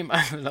had a dream,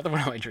 another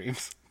one of my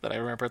dreams that I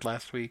remembered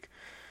last week,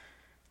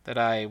 that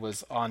I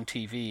was on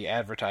TV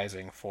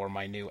advertising for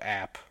my new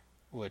app,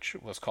 which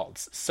was called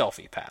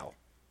Selfie Pal.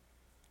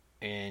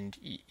 And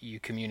you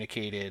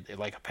communicated,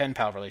 like a pen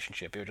pal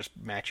relationship. It would just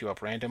match you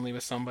up randomly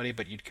with somebody,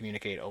 but you'd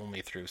communicate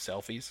only through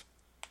selfies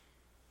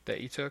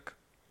that you took.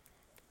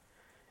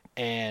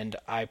 And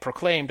I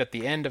proclaimed at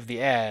the end of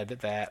the ad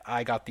that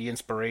I got the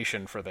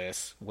inspiration for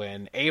this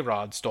when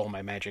A-Rod stole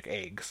my magic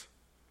eggs.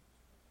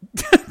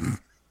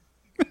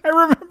 I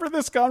remember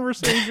this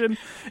conversation.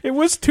 It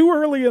was too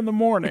early in the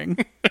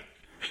morning.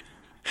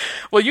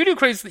 Well, you do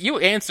crazy. You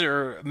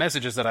answer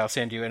messages that I'll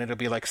send you, and it'll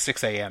be like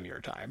 6 a.m. your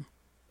time.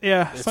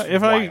 Yeah, It's so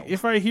wild.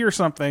 if I hear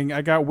something,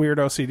 I got weird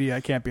OCD.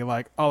 I can't be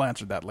like, I'll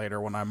answer that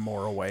later when I'm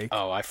more awake.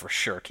 Oh, I for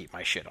sure keep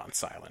my shit on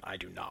silent. I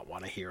do not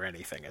want to hear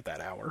anything at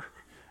that hour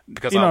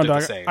because You I'll know, do the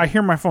dog, same. I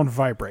hear my phone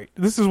vibrate.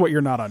 This is what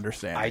you're not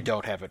understanding. I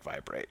don't have it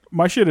vibrate.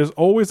 My shit is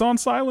always on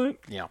silent.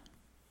 Yeah.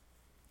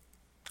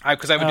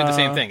 Because I would do the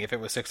same thing. If it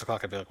was 6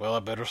 o'clock, I'd be like, well, I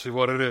better see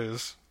what it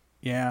is.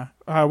 Yeah,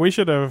 we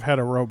should have had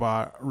a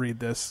robot read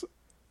this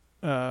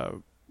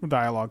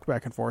dialogue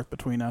back and forth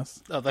between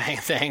us. Oh, the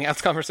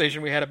Hangouts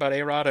conversation we had about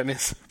A-Rod and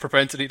his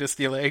propensity to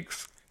steal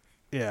eggs.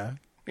 Yeah.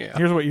 Yeah.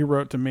 Here's what you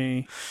wrote to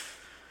me.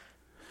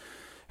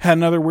 Had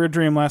another weird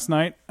dream last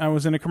night. I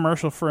was in a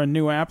commercial for a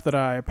new app that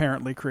I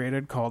apparently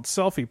created called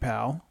Selfie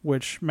Pal,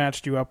 which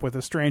matched you up with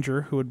a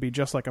stranger who would be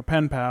just like a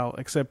pen pal,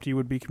 except you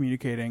would be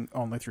communicating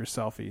only through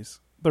selfies.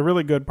 the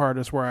really good part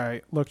is where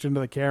I looked into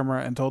the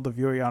camera and told the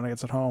viewing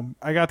audience at home,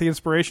 I got the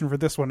inspiration for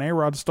this one.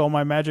 A-Rod stole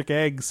my magic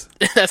eggs.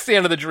 That's the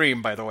end of the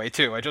dream, by the way,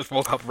 too. I just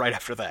woke up right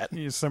after that.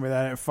 You sent me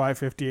that at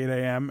 5:58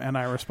 a.m. and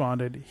I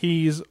responded,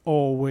 he's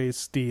always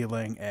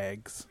stealing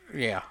eggs.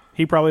 Yeah.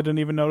 He probably didn't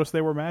even notice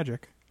they were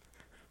magic.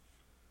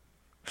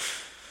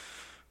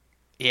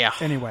 Yeah.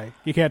 Anyway,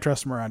 you can't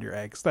trust him around your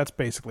eggs. That's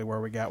basically where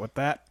we got with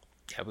that.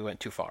 Yeah, we went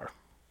too far.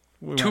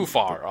 We Too went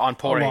far on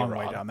poor a long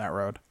A-Rod. way down that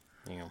road.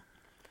 Yeah.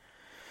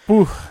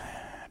 Ooh,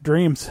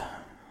 dreams.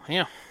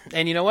 Yeah.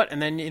 And you know what?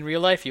 And then in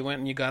real life, you went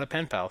and you got a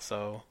pen pal,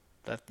 so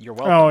that you're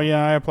welcome. Oh,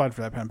 yeah, I applied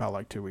for that pen pal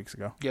like 2 weeks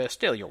ago. Yeah,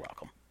 still you're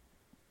welcome.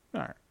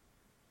 All right.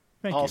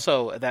 Thank you.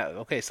 Also,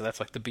 so that's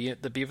like the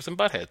Beavis and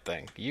Butthead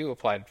thing. You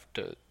applied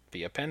to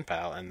be a pen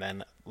pal, and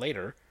then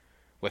later,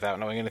 without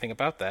knowing anything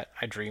about that,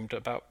 I dreamed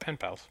about pen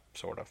pals,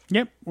 sort of.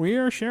 Yep, we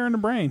are sharing the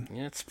brain.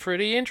 It's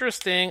pretty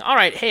interesting. All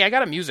right, hey, I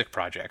got a music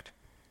project.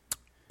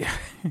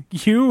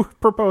 You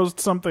proposed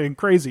something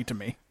crazy to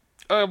me.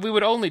 We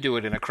would only do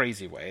it in a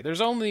crazy way.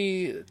 There's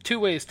only two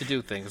ways to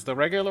do things, the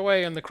regular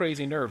way and the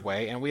crazy nerd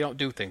way, and we don't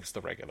do things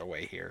the regular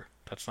way here.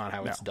 That's not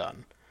how it's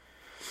done.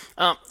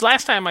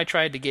 Last time I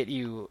tried to get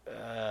you...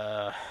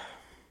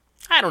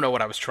 I don't know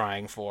what I was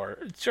trying for.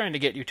 Trying to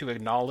get you to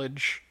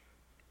acknowledge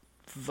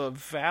the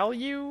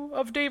value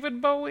of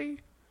David Bowie.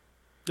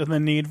 And the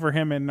need for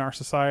him in our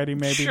society,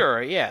 maybe?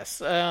 Sure, yes.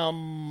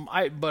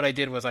 What I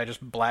did was I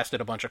just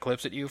blasted a bunch of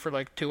clips at you for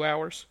like 2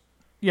 hours.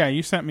 Yeah,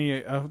 you sent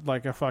me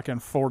a fucking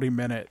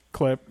 40-minute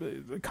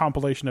clip,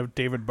 compilation of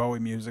David Bowie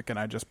music, and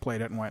I just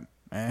played it and went,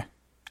 eh.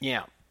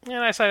 Yeah. And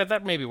I decided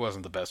that maybe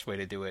wasn't the best way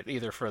to do it,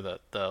 either for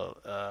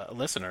the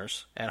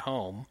listeners at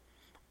home,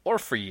 or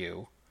for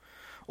you,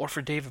 or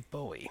for David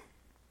Bowie.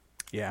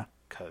 Yeah.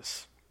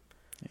 Because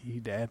He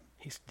dead.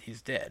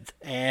 he's dead.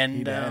 And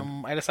He dead.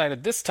 I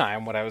decided this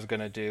time what I was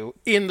going to do,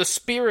 in the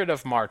spirit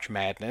of March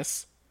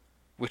Madness,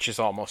 which is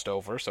almost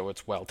over, so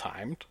it's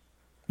well-timed,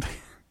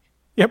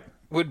 Yep.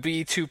 would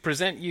be to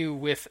present you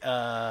with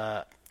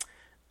a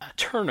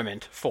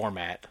tournament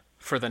format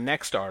for the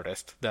next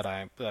artist that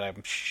I'm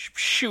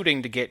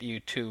shooting to get you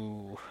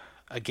to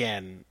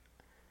again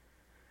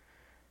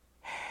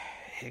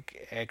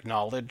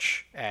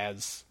acknowledge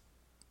as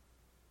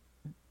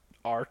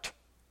art.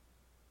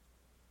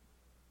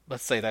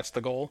 Let's say that's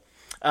the goal,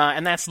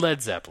 and that's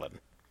Led Zeppelin.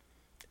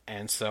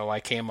 And so I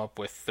came up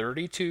with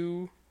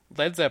 32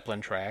 Led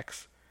Zeppelin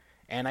tracks,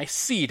 and I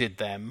seeded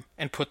them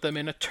and put them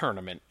in a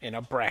tournament, in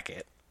a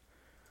bracket.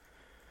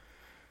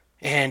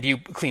 And you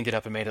cleaned it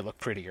up and made it look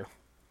prettier.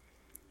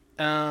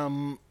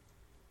 And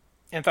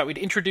thought we'd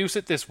introduce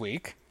it this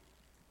week,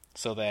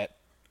 so that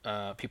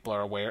people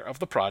are aware of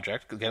the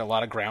project, get a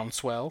lot of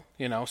groundswell,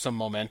 some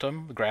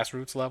momentum, the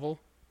grassroots level.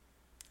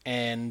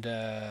 And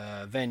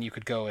then you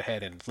could go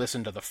ahead and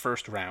listen to the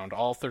first round,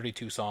 all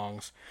 32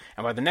 songs.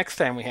 And by the next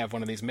time we have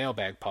one of these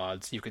mailbag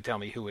pods, you could tell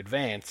me who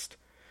advanced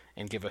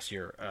and give us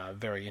your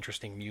very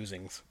interesting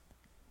musings.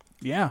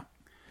 Yeah.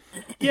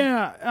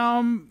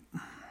 Yeah.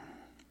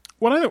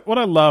 What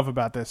I love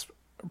about this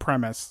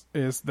premise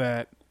is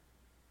that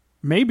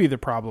maybe the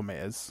problem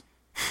is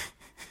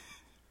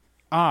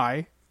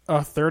I, a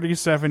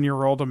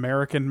 37-year-old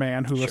American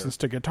man who listens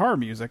to guitar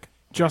music,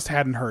 just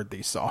hadn't heard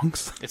these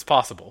songs. It's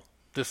possible.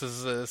 This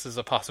is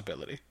a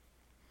possibility.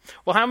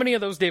 Well, how many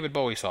of those David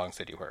Bowie songs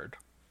had you heard?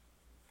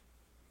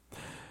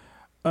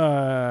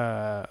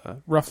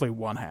 Roughly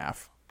one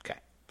half. Okay.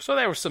 So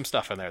there was some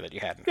stuff in there that you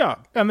hadn't. Yeah,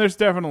 and there's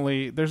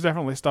definitely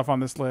stuff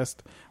on this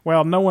list.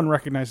 Well, no one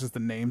recognizes the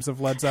names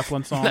of Led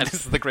Zeppelin songs, That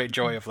is the great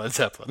joy of Led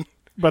Zeppelin.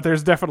 but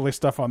there's definitely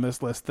stuff on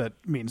this list that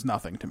means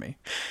nothing to me.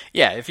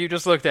 Yeah, if you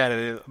just looked at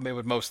it, it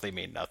would mostly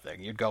mean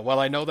nothing. You'd go, well,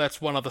 I know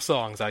that's one of the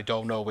songs. I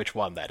don't know which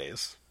one that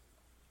is.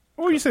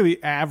 What would you say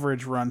the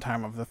average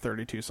runtime of the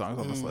 32 songs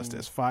on this list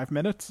is? 5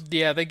 minutes?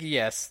 Yeah, they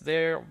get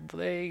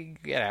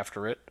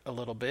after it a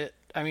little bit.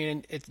 I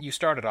mean, you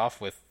started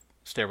off with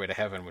Stairway to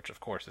Heaven, which of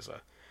course is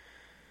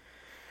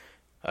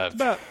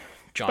About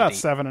jaunty.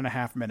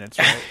 7.5 minutes,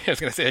 right? I was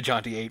going to say a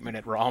jaunty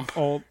 8-minute romp.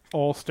 old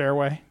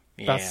Stairway.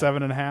 About Yeah.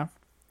 7.5.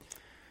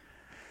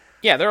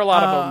 Yeah, there are a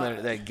lot of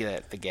them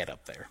that get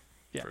up there.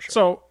 Yeah. For sure.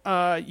 So,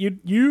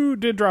 you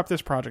did drop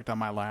this project on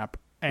my lap,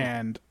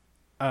 and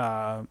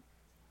I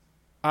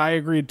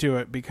agreed to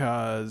it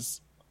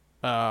because,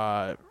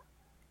 frankly,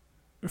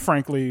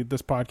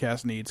 this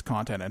podcast needs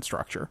content and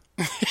structure.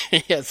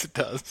 Yes, it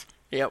does.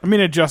 Yep. I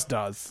mean, it just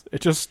does. It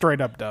just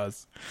straight up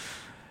does.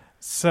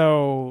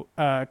 So,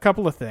 a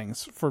couple of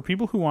things. For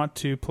people who want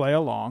to play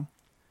along,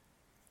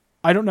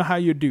 I don't know how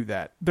you do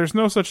that. There's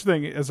no such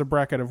thing as a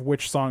bracket of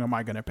which song am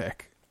I going to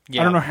pick.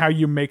 Yeah. I don't know how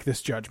you make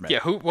this judgment. Yeah,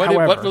 what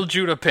However- will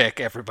Judah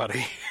pick,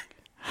 everybody?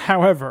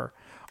 However,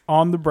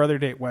 on the Brother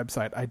Date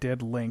website, I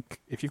did link,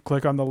 if you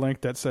click on the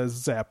link that says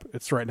Zepp,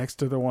 it's right next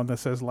to the one that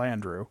says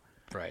Landrew.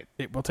 Right.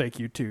 It will take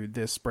you to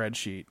this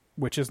spreadsheet,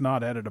 which is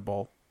not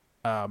editable.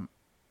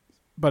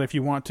 But if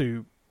you want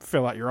to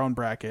fill out your own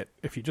bracket,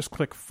 if you just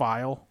click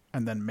File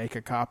and then Make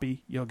a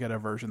Copy, you'll get a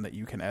version that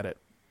you can edit.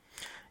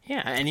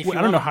 Yeah, and if you I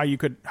don't know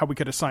wanna- how we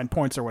could assign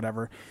points or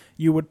whatever.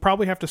 You would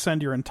probably have to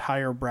send your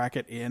entire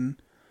bracket in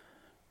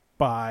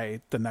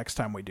by the next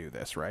time we do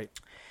this, right?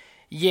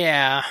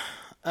 Yeah.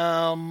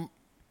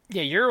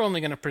 Yeah, you're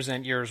only going to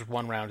present yours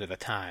one round at a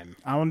time.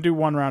 I want to do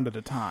one round at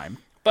a time.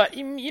 But,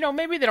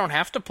 maybe they don't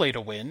have to play to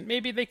win.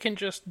 Maybe they can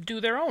just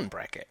do their own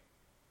bracket.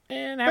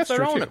 And have That's their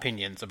true, own too.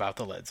 opinions about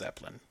the Led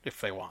Zeppelin, if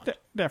they want.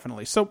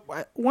 Definitely. So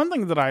one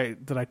thing that I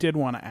did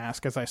want to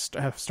ask as I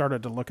have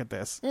started to look at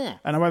this, and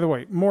by the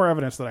way, more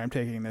evidence that I'm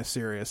taking this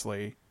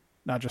seriously,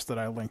 not just that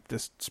I linked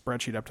this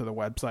spreadsheet up to the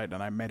website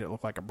and I made it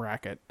look like a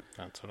bracket,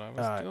 That's what I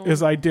was doing.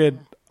 is I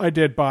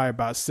did buy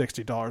about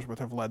 $60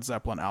 worth of Led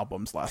Zeppelin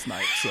albums last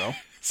night. So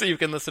So you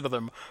can listen to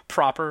them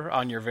proper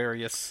on your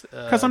various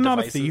because I'm not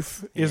a devices.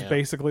 thief is Yeah.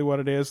 basically what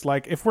it is.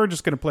 Like if we're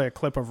just going to play a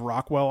clip of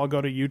Rockwell, I'll go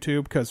to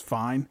YouTube because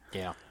fine.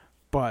 Yeah.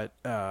 But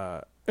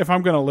if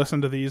I'm going to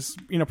listen to these,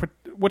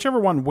 whichever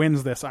one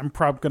wins this, I'm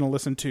probably going to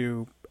listen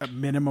to a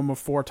minimum of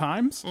 4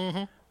 times.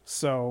 Mm-hmm.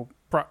 So,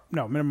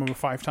 minimum of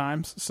 5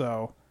 times.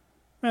 So,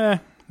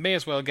 May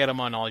as well get them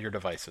on all your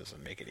devices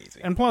and make it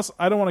easy. And plus,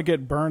 I don't want to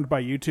get burned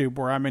by YouTube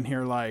where I'm in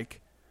here like,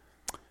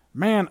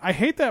 man, I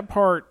hate that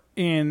part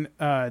in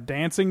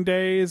Dancing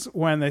Days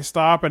when they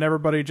stop and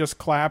everybody just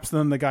claps and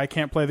then the guy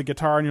can't play the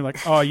guitar and you're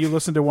like, oh, you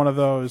listen to one of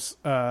those,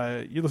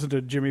 you listen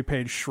to Jimmy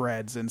Page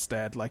shreds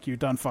instead. Like, you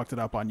done fucked it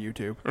up on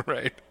YouTube.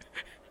 Right.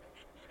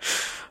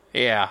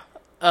 Yeah.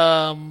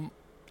 And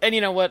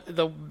you know what?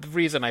 The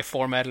reason I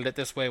formatted it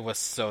this way was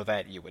so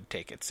that you would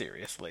take it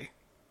seriously.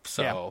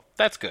 So Yeah.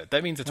 that's good.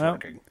 That means it's Well,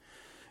 working.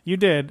 You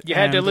did. You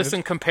had to and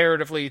listen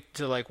comparatively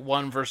to like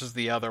one versus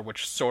the other,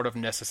 which sort of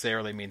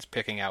necessarily means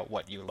picking out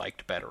what you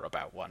liked better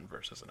about one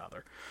versus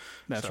another.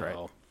 That's right.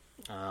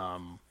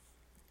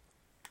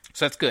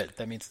 So that's good.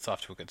 That means it's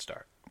off to a good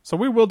start. So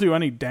we will do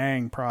any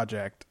dang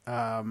project.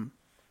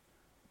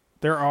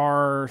 There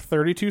are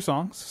 32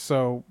 songs,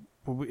 so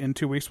in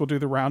 2 weeks we'll do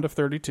the round of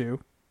 32.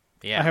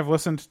 Yeah. I have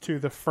listened to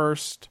the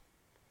first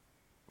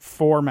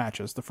 4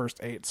 matches, the first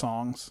 8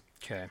 songs.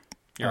 Okay.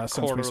 You're a Since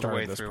quarter we of the started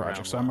way this through project.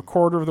 round So I'm a one.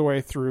 quarter of the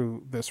way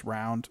through this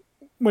round,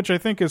 which I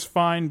think is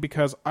fine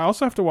because I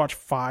also have to watch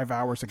 5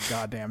 hours of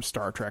goddamn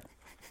Star Trek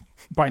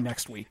by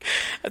next week.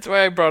 That's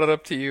why I brought it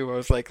up to you. I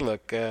was like,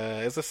 look,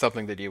 is this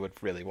something that you would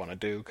really want to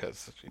do?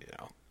 Because,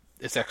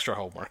 it's extra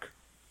homework.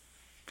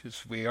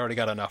 Because we already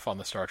got enough on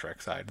the Star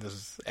Trek side. This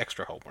is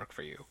extra homework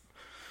for you.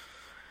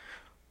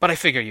 But I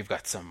figure you've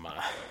got some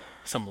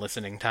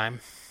listening time.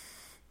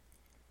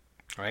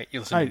 Right? You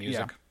listen to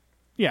music.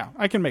 Yeah,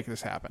 I can make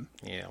this happen.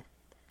 Yeah.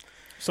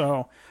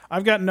 So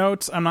I've got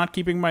notes. I'm not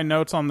keeping my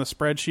notes on the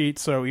spreadsheet,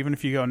 so even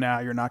if you go now,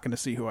 you're not going to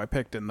see who I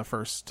picked in the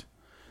first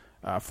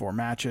 4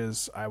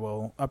 matches. I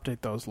will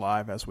update those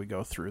live as we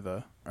go through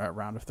the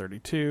round of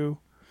 32.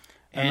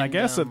 And I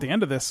guess at the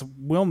end of this,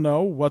 we'll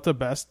know what the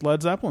best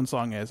Led Zeppelin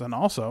song is, and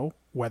also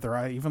whether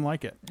I even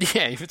like it.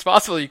 Yeah, if it's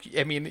possible,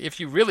 if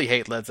you really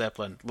hate Led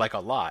Zeppelin, like a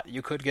lot,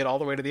 you could get all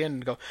the way to the end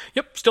and go,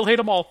 yep, still hate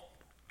them all.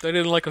 They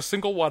didn't like a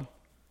single one.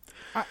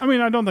 I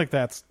don't think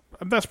that's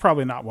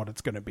probably not what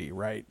it's going to be,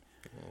 right?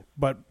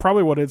 But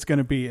probably what it's going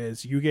to be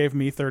is you gave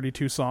me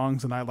 32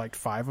 songs and I liked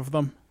 5 of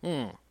them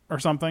or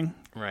something,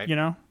 Right.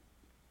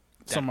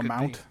 Some could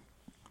amount. be.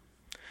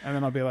 And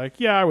then I'll be like,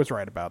 yeah, I was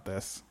right about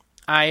this.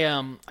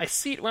 I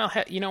see. Well,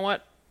 you know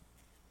what?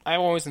 I'm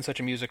always in such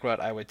a music rut.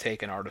 I would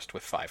take an artist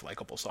with 5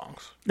 likable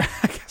songs. I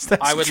guess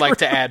that's I would true. like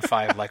to add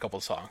 5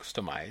 likable songs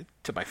to my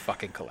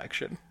fucking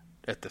collection.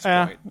 At this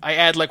Yeah. point, I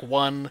add like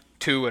 1,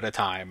 2 at a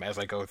time as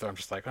I go through. I'm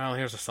just like, oh,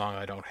 here's a song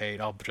I don't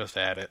hate. I'll just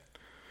add it.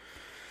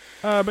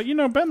 But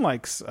Ben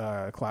likes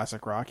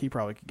classic rock. He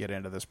probably could get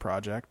into this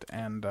project.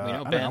 And We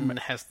know I don't Ben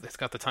has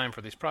got the time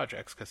for these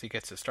projects because he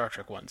gets his Star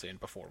Trek ones in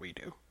before we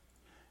do.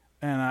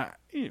 and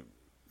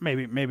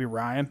maybe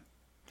Ryan.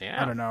 Yeah,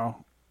 I don't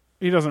know.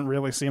 He doesn't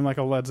really seem like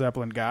a Led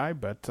Zeppelin guy,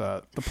 but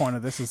the point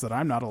of this is that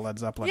I'm not a Led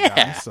Zeppelin guy,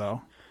 Yeah.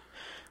 so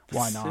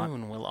why not?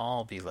 Soon we'll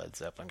all be Led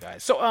Zeppelin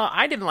guys. So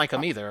I didn't like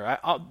them either.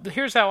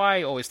 Here's how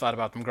I always thought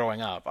about them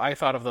growing up. I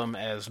thought of them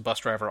as Bus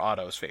Driver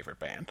Otto's favorite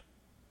band,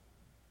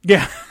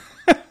 Yeah.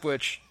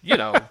 which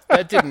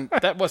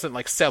that wasn't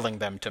like selling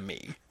them to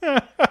me.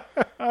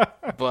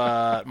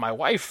 But my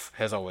wife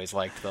has always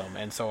liked them,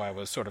 and so I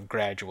was sort of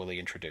gradually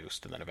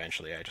introduced, and then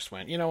eventually I just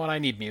went, you know what, I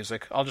need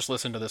music. I'll just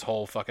listen to this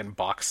whole fucking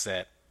box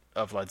set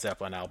of Led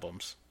Zeppelin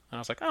albums. And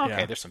I was like, oh, okay,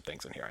 Yeah. there's some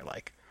things in here I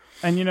like.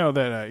 And you know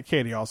that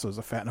Katie also is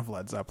a fan of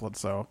Led Zeppelin,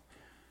 so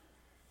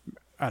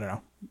I don't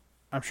know.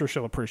 I'm sure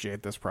she'll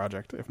appreciate this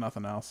project, if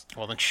nothing else.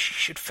 Well, then she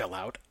should fill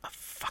out a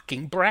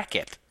fucking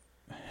bracket.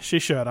 She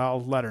should.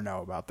 I'll let her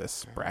know about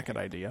this bracket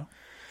idea.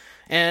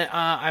 And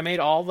I made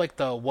all like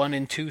the 1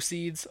 and 2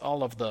 seeds,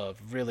 all of the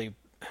really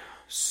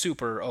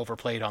super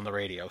overplayed on the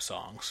radio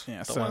songs. Yeah,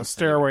 The so ones that-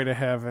 Stairway to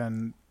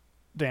Heaven,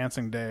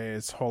 Dancing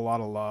Days, Whole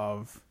Lot of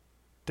Love,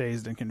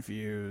 Dazed and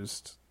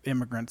Confused,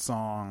 Immigrant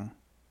Song,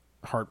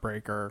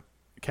 Heartbreaker,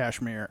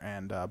 Kashmir,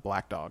 and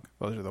Black Dog.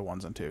 Those are the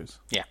 1s and 2s.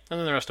 Yeah, and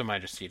then the rest of them I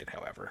just seeded,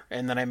 however.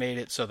 And then I made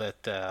it so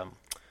that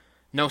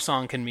no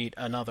song can meet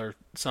another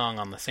song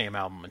on the same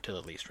album until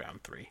at least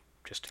round 3.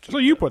 just to keep So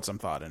you put some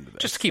thought into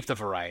this. just to keep the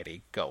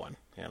variety going.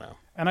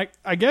 And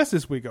I guess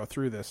as we go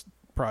through this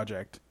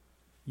project,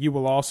 you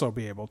will also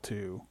be able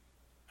to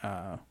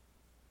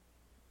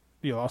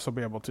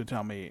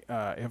tell me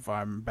if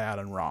I'm bad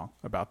and wrong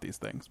about these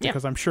things, Yeah.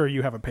 because I'm sure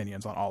you have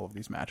opinions on all of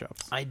these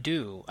matchups. I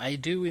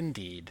do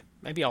indeed.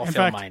 Maybe I'll In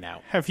fill fact, mine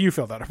out. have you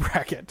filled out a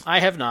bracket? I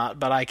have not,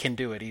 but I can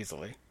do it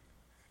easily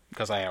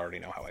because I already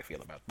know how I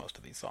feel about most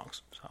of these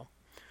songs. So,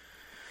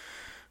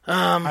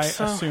 I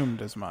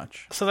assumed as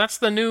much. so that's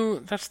the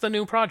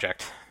new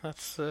project.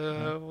 That's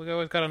we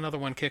always got another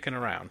one kicking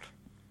around.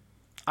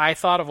 I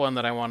thought of one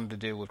that I wanted to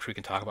do, which we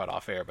can talk about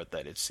off air, but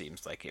that it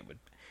seems like it would.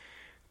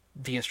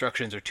 The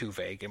instructions are too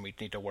vague, and we'd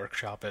need to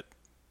workshop it,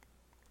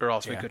 or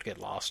else we Yeah. could get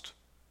lost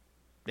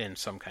in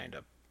some kind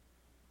of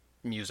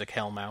music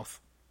hellmouth.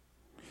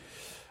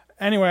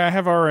 Anyway, I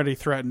have already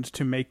threatened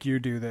to make you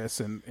do this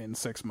in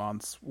 6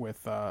 months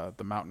with the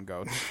Mountain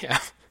Goats. Yeah.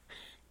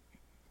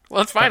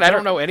 Well, it's fine. I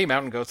don't know any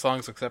Mountain Goat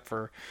songs except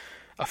for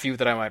a few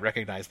that I might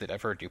recognize that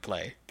I've heard you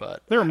play.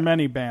 But There are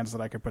many bands that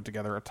I could put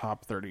together a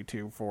top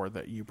 32 for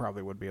that you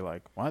probably would be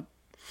like, what?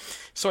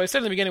 so I said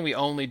in the beginning we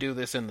only do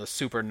this in the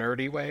super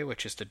nerdy way,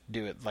 which is to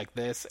do it like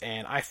this.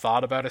 And I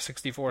thought about a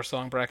 64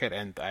 song bracket,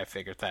 and I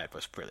figured that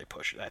was really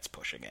that's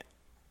pushing it.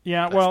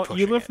 Yeah, That's well,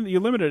 pushing you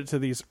limited it to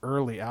these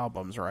early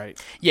albums,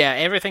 right? Yeah,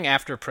 everything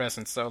after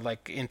Present, so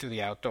like Into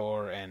the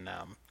Outdoor and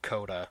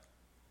Coda,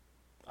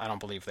 I don't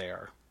believe they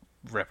are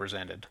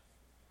represented.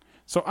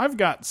 So I've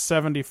got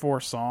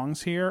 74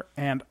 songs here,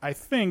 and I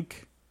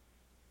think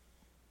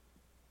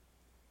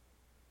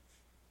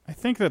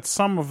that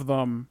some of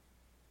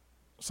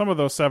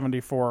those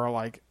 74 are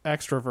like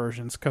extra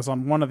versions, because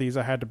on one of these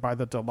I had to buy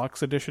the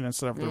deluxe edition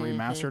instead of the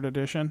remastered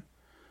edition.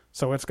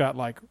 So it's got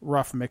like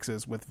rough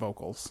mixes with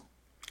vocals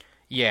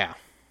Yeah,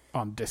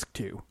 on disc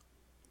 2. well,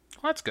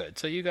 that's good.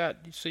 So you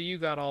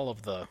got all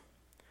of the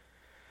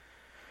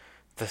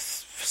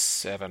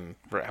seven.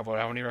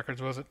 How many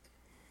records was it?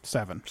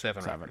 Seven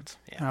Records.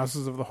 Yeah,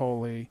 Houses of the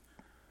Holy,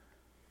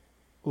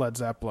 Led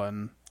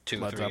Zeppelin, 2,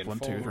 Led 3, and Zeppelin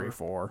 2, 3,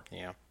 4,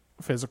 yeah.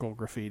 Physical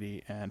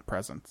Graffiti, and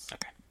Presence.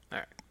 Okay. All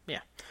right.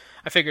 Yeah.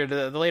 I figured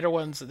the later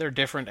ones, they're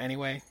different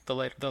anyway. The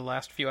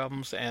last few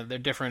albums, and they're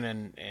different,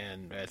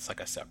 and it's like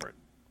a separate.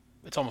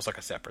 It's almost like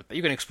a separate.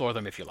 You can explore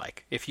them if you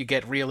like. If you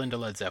get real into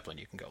Led Zeppelin,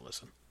 you can go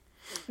listen.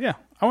 Yeah,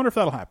 I wonder if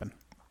that'll happen.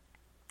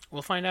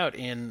 We'll find out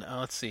in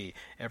let's see.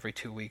 Every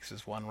 2 weeks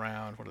is one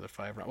round. What are the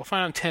 5 rounds? We'll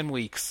find out in 10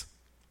 weeks.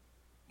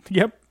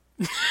 Yep.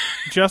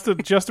 just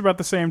about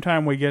the same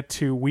time we get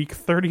to week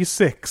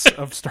 36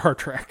 of Star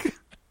Trek.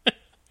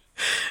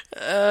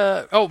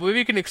 Maybe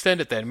we can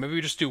extend it then. Maybe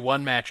we just do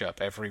one matchup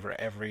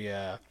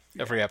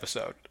every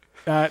episode.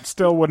 It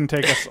still wouldn't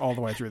take us all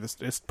the way through this.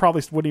 It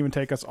probably wouldn't even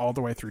take us all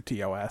the way through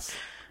TOS.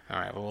 All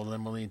right. Well,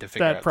 then we'll need to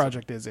figure out That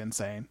project is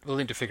insane. We'll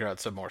need to figure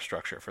out some more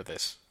structure for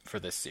this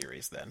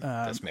series then.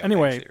 This mailbag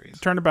Anyway, series.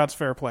 Turnabout's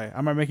fair play.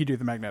 I might make you do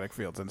the Magnetic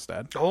Fields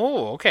instead.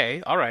 Oh,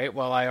 okay. All right.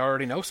 Well, I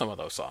already know some of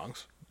those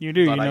songs. You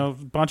do. But You I- know a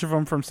bunch of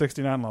them from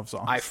 69 Love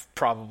Songs.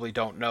 Probably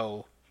don't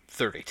know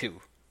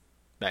 32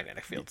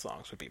 Magnetic Field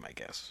songs would be my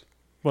guess.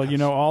 Well, you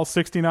know all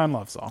 69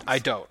 Love Songs. I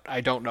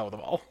don't know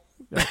them all.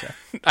 Okay.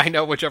 I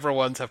know whichever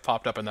ones have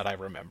popped up and that I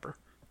remember.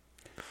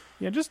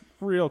 Yeah, just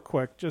real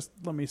quick, just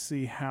let me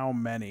see how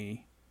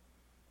many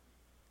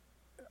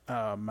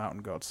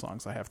Mountain Goat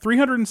songs I have.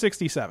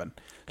 367.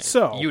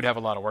 So You'd have a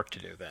lot of work to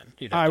do then.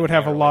 I would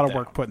have a narrow lot it of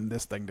work down. putting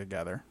this thing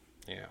together.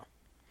 Yeah.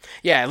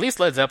 Yeah, at least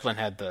Led Zeppelin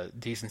had the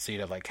decency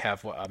to like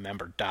have a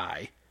member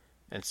die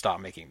and stop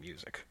making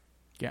music.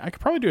 Yeah, I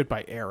could probably do it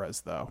by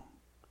eras, though.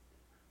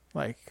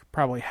 Like,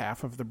 probably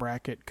half of the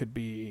bracket could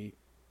be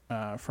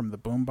from the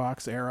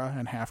Boombox era,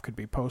 and half could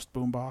be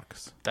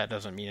post-Boombox. That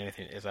doesn't mean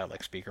anything. Is that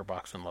like Speaker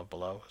Box and Love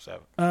Below? Is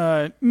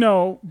that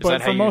No, that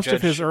but how for you most of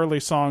judge- his early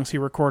songs, he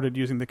recorded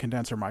using the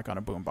condenser mic on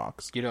a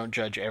boombox. you don't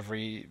judge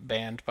every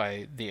band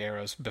by the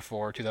eras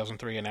before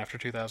 2003 and after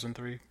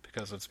 2003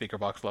 because of Speaker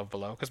Box Love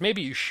Below? Because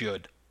maybe you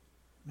should.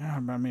 Yeah,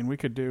 I mean, we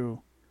could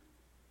do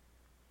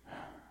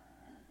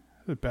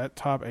the bet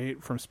top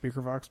 8 from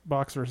Speaker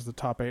Box versus the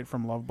top 8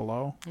 from Love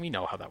Below. We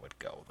know how that would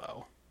go,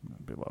 though.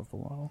 That'd be Love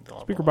Below.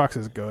 Love Speaker Below. Box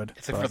is good.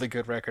 It's a but, really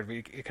good record.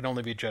 It can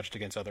only be judged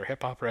against other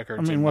hip hop records.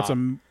 I mean,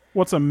 and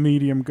what's a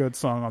medium good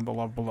song on the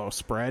Love Below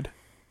spread?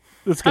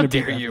 It's How going to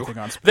be dare you?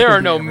 everything on. There it's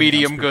are gonna no be everything on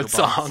medium Speaker good Box.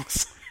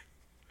 songs.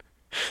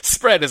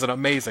 Spread is an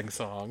amazing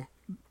song.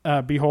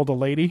 Behold a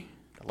Lady.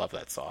 I love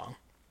that song.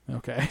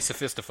 Okay.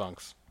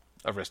 Sophistifunks,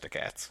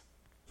 Aristocats,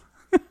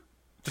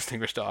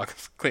 Distinguished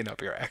Dogs, clean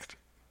up your act.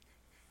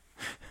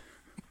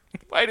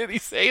 Why did he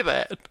say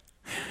that?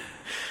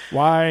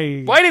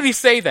 Why Why did he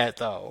say that,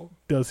 though?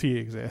 does he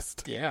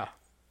exist? Yeah.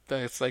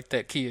 It's like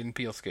that Key and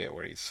Peele skit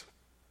where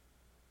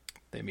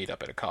they meet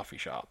up at a coffee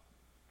shop.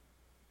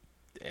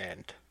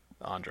 And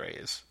Andre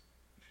is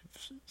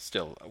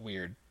still a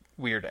weird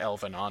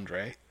elven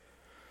Andre.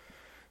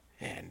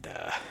 And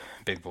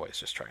Big Boy is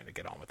just trying to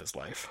get on with his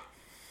life.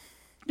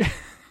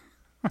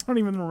 I don't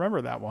even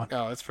remember that one.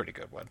 Oh, it's a pretty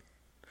good one.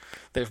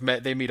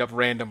 They meet up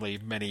randomly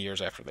many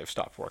years after they've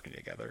stopped working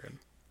together, and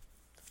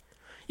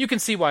you can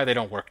see why they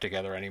don't work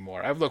together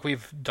anymore. Look,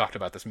 we've talked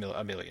about this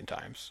a million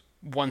times.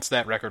 Once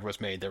that record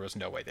was made, there was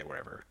no way they were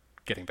ever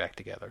getting back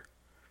together.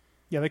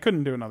 Yeah, they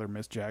couldn't do another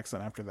Miss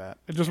Jackson after that.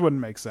 It just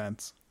wouldn't make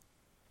sense.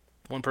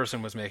 One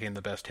person was making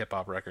the best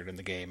hip-hop record in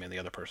the game, and the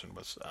other person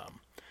was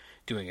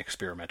doing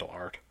experimental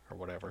art or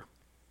whatever.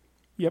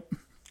 Yep.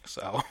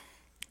 So...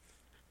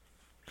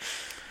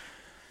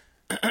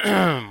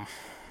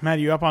 Matt,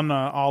 you up on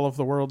all of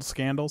the world's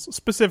scandals?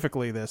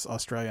 Specifically this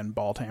Australian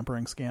ball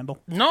tampering scandal?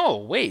 No,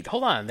 wait,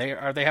 hold on.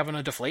 Are they having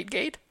a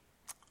Deflategate?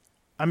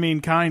 I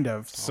mean, kind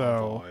of. Oh,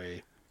 So,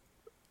 boy.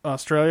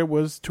 Australia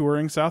was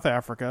touring South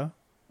Africa,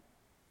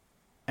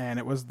 and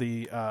it was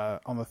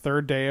on the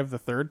third day of the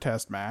third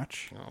test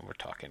match. Oh, we're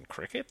talking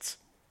crickets?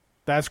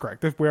 That's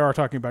correct. We are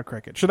talking about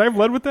cricket. Should I have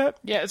led with that?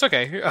 Yeah, it's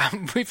okay.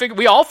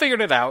 We all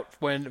figured it out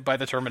by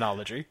the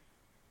terminology.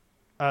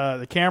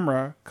 The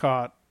camera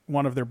caught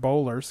one of their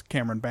bowlers,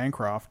 Cameron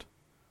Bancroft,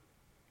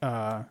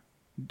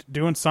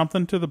 doing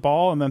something to the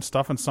ball and then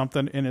stuffing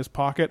something in his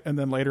pocket and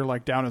then later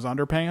down his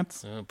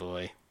underpants. Oh,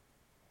 boy.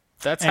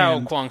 That's how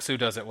Kwang Soo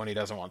does it when he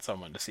doesn't want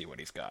someone to see what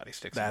he's got. He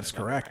sticks it in his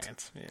correct.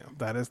 underpants. Yeah.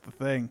 That is the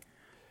thing.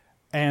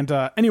 And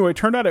anyway, it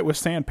turned out it was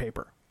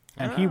sandpaper.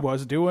 And he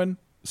was doing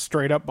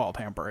straight up ball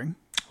tampering.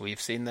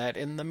 We've seen that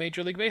in the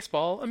Major League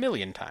Baseball a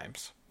million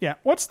times. Yeah.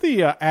 What's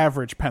the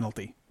average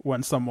penalty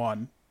when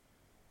someone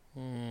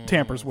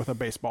tampers with a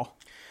baseball?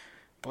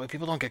 Boy,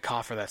 people don't get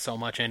caught for that so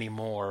much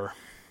anymore.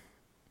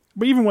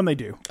 But even when they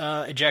do.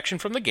 Ejection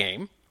from the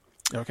game.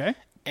 Okay.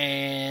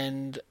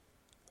 And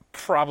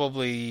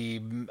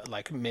probably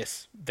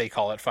miss. They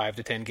call it 5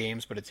 to 10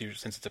 games, but it's usually,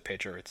 since it's a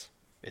pitcher,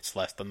 it's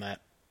less than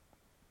that.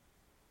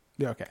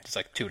 Yeah, okay. It's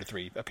 2 to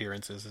 3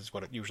 appearances is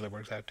what it usually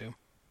works out to.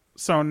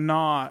 So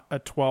not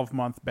a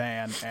 12-month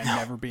ban and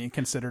never being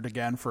considered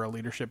again for a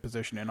leadership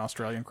position in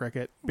Australian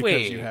cricket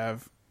because you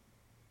have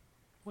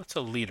what's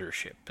a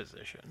leadership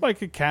position? a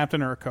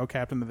captain or a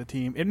co-captain of the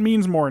team. It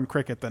means more in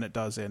cricket than it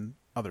does in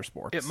other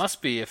sports. It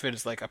must be if it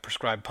is a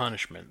prescribed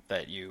punishment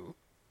that you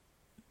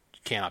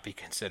cannot be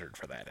considered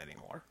for that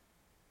anymore.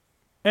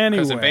 Anyway.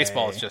 Because in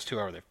baseball, it's just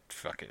whoever they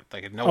fuck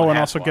it. No Oh, one and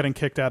has also one. getting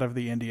kicked out of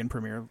the Indian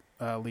Premier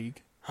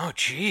League. Oh,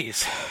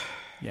 jeez.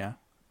 Yeah.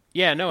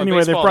 Yeah, no.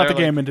 Anyway, in they baseball, brought the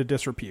they're game into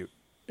disrepute.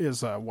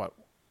 Is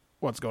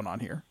what's going on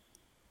here?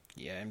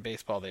 Yeah, in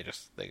baseball, they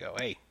go,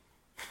 hey,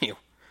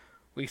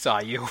 we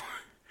saw you.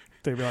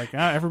 They'd be like,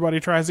 everybody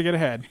tries to get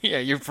ahead. Yeah,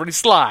 you're pretty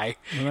sly,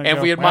 And they and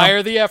go, we admire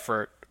well, the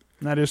effort.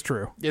 That is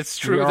true. It's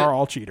true We that are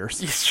all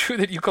cheaters. it's true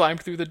that you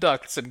climbed through the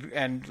ducts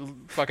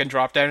and fucking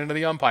dropped down into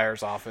the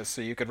umpire's office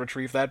so you could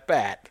retrieve that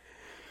bat,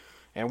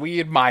 and we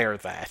admire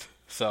that.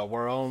 So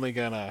we're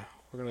gonna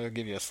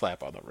give you a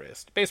slap on the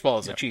wrist. Baseball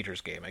is a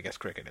cheater's game. I guess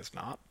cricket is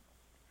not.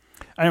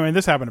 Anyway,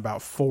 this happened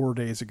about 4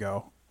 days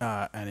ago,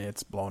 and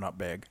it's blown up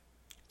big.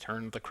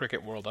 Turned the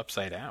cricket world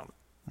upside down.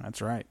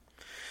 That's right.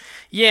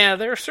 Yeah,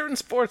 there are certain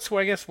sports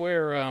where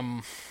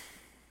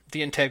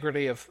the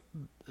integrity of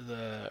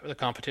the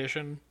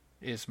competition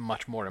is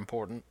much more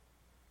important.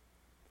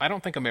 I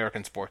don't think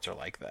American sports are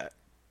like that.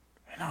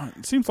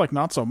 It seems like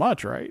not so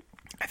much, right?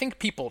 I think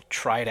people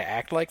try to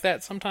act like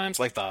that sometimes,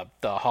 like the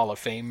Hall of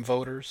Fame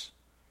voters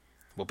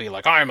will be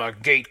like, I'm a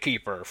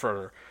gatekeeper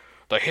for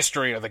the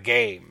history of the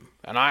game,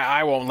 and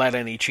I won't let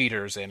any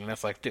cheaters in. And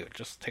it's like, dude,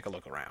 just take a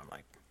look around.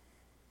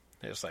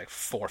 There's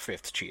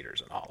 4/5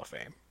 cheaters in the Hall of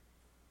Fame.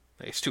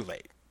 It's too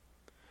late.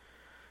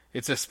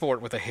 It's a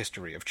sport with a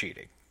history of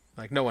cheating.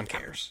 No one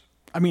cares.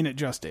 I mean, it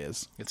just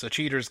is. It's a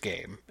cheater's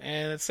game,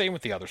 and it's same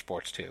with the other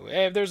sports too.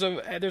 There's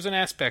an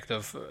aspect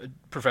of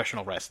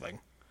professional wrestling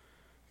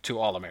to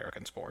all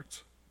American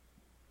sports.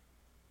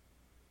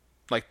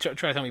 Try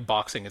to tell me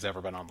boxing has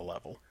ever been on the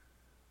level.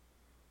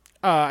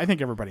 I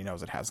think everybody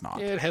knows it has not.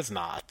 It has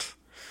not.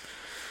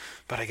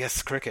 But I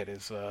guess cricket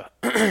is...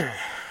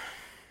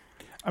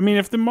 I mean,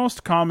 if the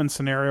most common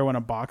scenario in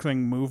a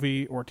boxing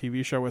movie or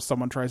TV show is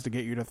someone tries to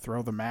get you to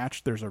throw the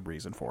match, there's a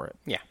reason for it.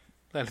 Yeah,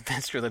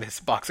 that's true. That is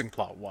boxing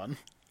plot 1.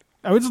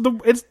 Oh,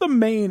 it's the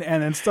main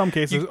and in some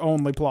cases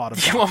only plot of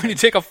You boxing. want me to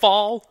take a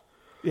fall?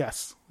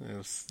 Yes.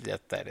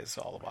 That is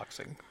all of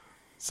boxing.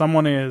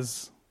 Someone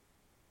owes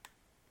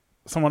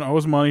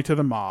money to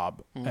the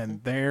mob,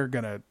 and they're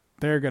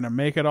gonna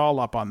make it all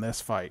up on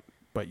this fight,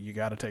 but you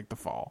got to take the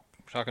fall.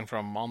 We're talking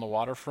from On the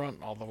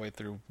Waterfront all the way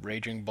through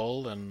Raging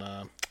Bull and...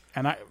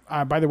 And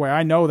I, by the way,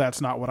 I know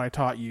that's not what I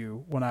taught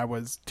you when I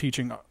was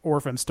teaching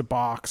orphans to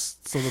box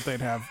so that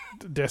they'd have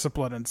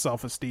discipline and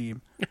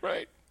self-esteem.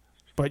 Right.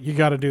 But you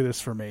got to do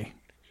this for me.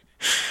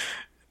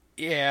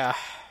 Yeah.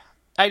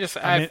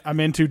 I'm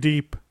in too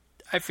deep.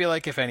 I feel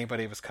like if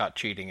anybody was caught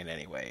cheating in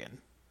any way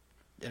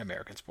in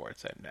American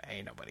sports,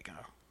 ain't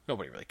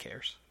nobody really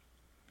cares.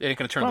 It ain't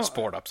gonna turn the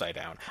sport upside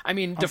down. I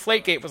mean,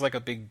 Deflategate was a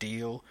big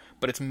deal,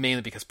 but it's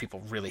mainly because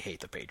people really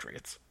hate the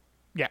Patriots.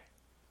 Yeah.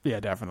 Yeah,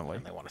 definitely.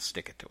 And they want to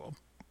stick it to them.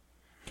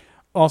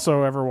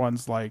 Also,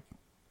 everyone's like,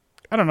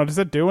 I don't know, does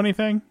that do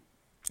anything?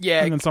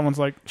 Yeah. And then someone's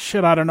like,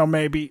 shit, I don't know,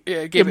 maybe.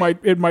 Yeah,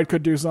 it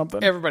could do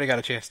something. Everybody got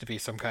a chance to be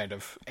some kind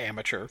of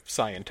amateur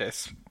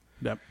scientist.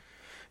 Yep.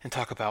 and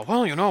talk about,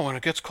 well, when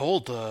it gets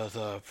cold,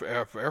 the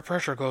air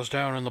pressure goes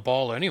down in the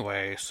ball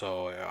anyway,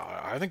 so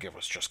I think it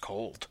was just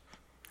cold.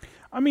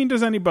 I mean,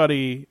 does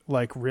anybody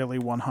like really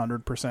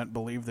 100%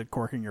 believe that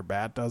corking your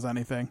bat does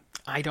anything?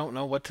 I don't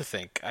know what to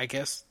think. I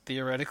guess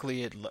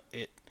theoretically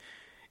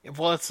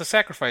well, it's a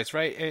sacrifice,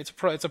 right? It's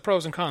a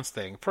pros and cons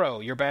thing. Pro,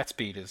 your bat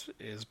speed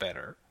is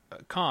better.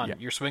 Con, Yeah.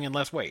 you're swinging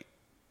less weight.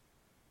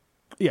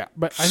 Yeah,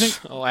 but I think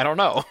Oh, I don't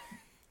know.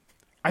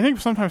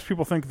 sometimes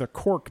people think the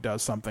cork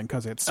does something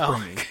because it's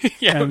springy,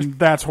 Yeah. and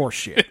that's horse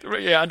shit.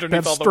 Yeah, underneath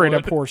That's all the straight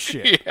wood. up horse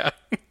shit. Yeah,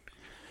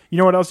 You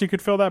know what else you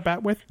could fill that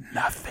bat with?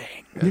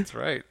 Nothing. that's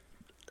right.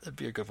 That'd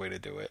be a good way to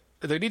do it.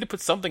 They need to put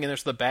something in there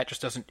so the bat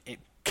just doesn't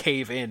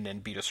cave in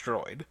and be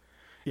destroyed.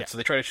 Yeah. So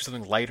they try to choose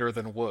something lighter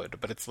than wood,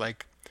 but it's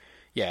like,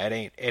 yeah,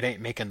 it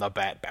ain't making the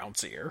bat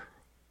bouncier.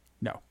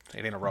 No,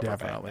 It ain't a rubber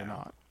definitely bat now.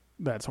 not.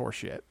 That's horse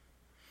shit.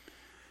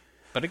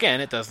 But again,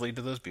 it does lead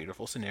to those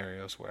beautiful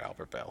scenarios where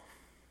Albert Bell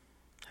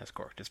has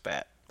corked his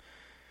bat.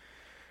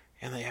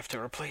 And they have to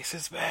replace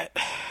his bat.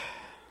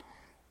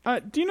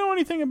 Do you know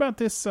anything about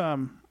this?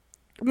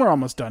 We're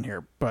almost done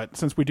here, but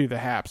since we do the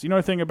haps, you know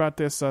anything about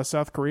this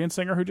South Korean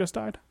singer who just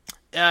died?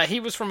 He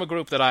was from a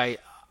group that I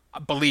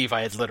believe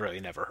I had literally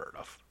never heard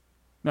of.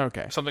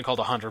 Okay. Something called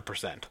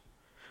 100%.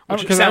 Oh,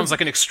 Which 'cause sounds I'm-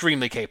 like an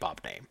extremely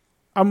K-pop name.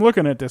 I'm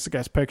looking at this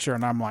guy's picture,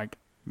 and I'm like,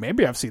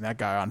 maybe I've seen that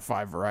guy on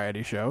 5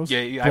 variety shows. Yeah,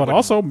 I but wouldn't-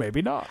 also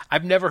maybe not.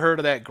 I've never heard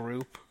of that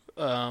group,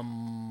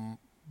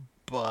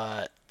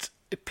 but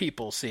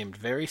people seemed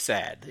very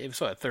sad. It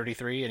was,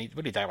 33, and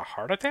he die of a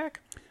heart attack?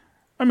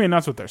 I mean,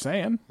 that's what they're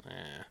saying.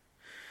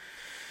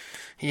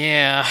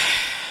 Yeah,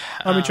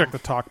 Let me check the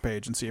talk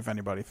page and see if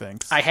anybody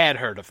thinks. I had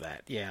heard of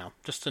that, yeah.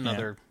 Just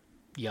another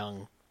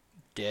young,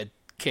 dead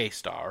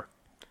K-star.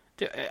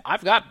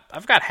 I've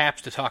got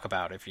haps to talk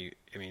about if you're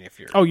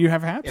Oh, you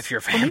have haps? if you're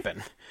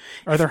vamping.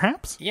 Are there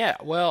haps? Yeah,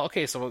 well,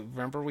 okay, so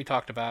remember we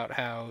talked about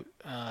how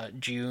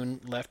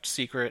June left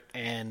Secret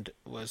and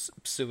was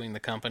suing the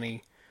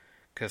company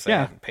because they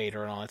Yeah. hadn't paid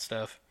her and all that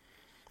stuff.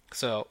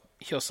 So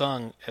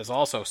Hyosung is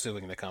also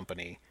suing the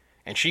company,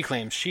 and she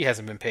claims she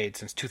hasn't been paid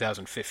since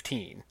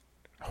 2015,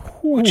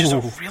 which is a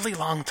Ooh, really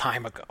long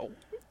time ago.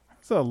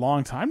 it's a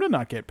long time to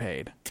not get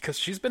paid. Because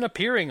she's been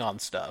appearing on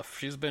stuff.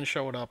 She's been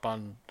showing up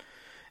on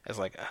as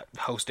like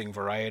hosting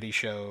variety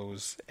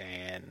shows,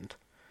 and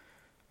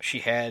she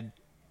had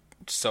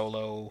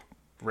solo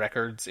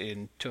records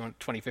in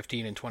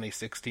 2015 and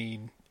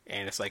 2016.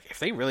 And it's like, if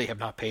they really have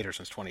not paid her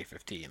since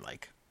 2015,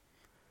 like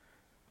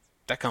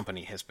that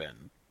company has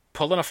been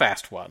pulling a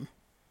fast one.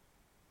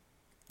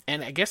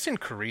 And I guess in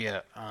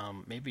Korea,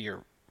 maybe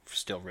you're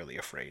still really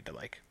afraid to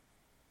like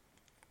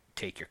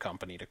take your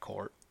company to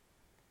court.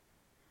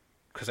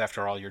 Because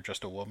after all, you're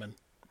just a woman,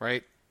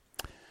 right?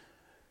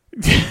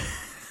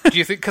 Do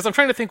you think? Because I'm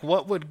trying to think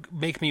what would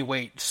make me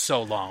wait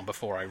so long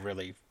before I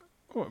really.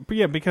 But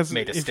yeah, because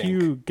Made it if stink.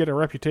 you get a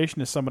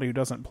reputation as somebody who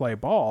doesn't play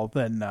ball,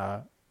 then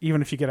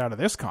even if you get out of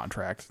this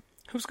contract,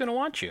 Who's going to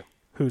want you?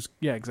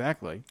 yeah,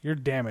 exactly, you're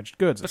damaged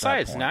goods.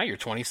 Besides, at that now point. you're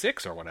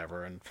 26 or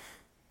whatever, and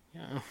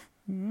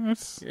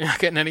It's- you're not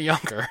getting any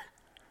younger.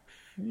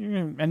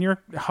 and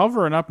you're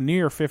hovering up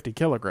near 50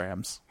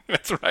 kilograms.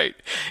 That's right.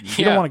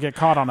 You don't want to get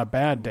caught on a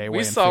bad day. We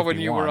weighing saw when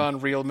you 51. were on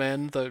Real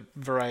Men, the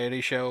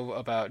variety show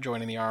about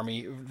joining the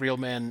army, Real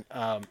Men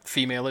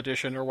female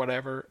edition or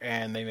whatever,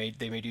 and they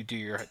made you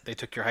do they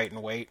took your height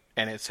and weight,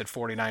 and it said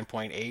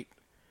 49.8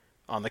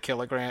 on the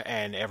kilogram,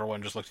 and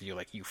everyone just looked at you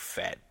like, you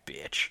fat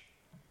bitch.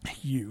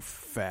 You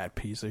fat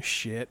piece of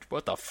shit.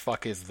 What the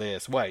fuck is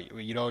this? What,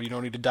 you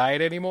don't need to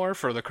diet anymore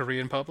for the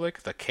Korean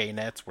public? The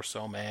K-nets were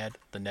so mad.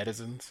 The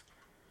netizens.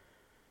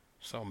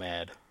 So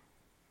mad.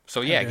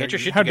 So yeah, get your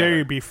shit How together. dare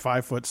you be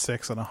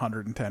 5'6" and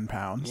 110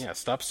 pounds? Yeah,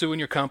 stop suing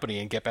your company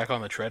and get back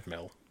on the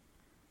treadmill.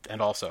 And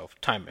also,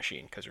 time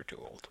machine, because you're too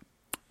old.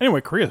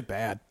 Anyway, Korea's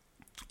bad,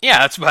 Yeah,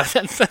 that's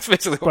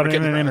basically what but we're in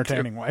getting an around to.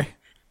 entertaining way.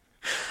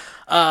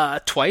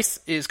 Twice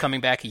is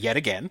coming back yet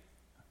again.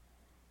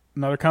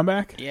 Another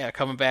comeback. Yeah,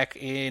 coming back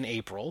in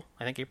April.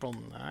 I think April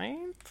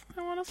 9th,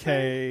 I want to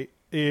say.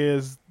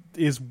 Okay,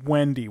 is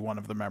Wendy one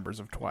of the members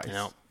of Twice?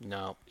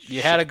 No.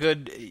 You had a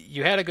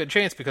good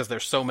chance because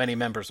there's so many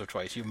members of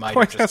Twice. You might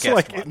Twice have just has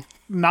guessed like one.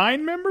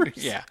 9 members.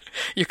 Yeah.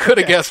 You could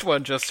have guessed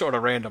one just sort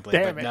of randomly,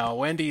 Damn but it. no,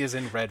 Wendy is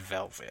in Red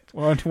Velvet.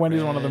 Well,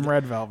 Wendy's one of them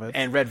Red Velvet.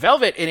 And Red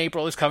Velvet in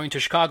April is coming to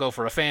Chicago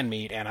for a fan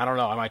meet, and I don't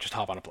know, I might just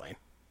hop on a plane.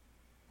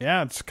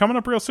 Yeah, it's coming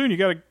up real soon. You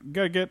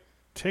gotta get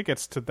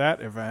tickets to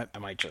that event. I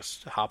might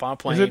just hop on a Is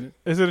plane.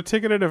 it a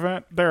ticketed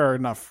event? There are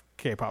enough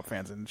K-pop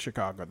fans in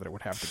Chicago that it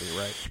would have to be,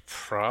 right?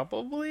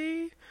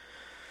 Probably.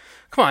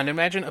 Come on,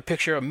 imagine a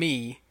picture of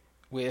me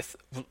with,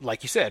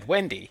 like you said,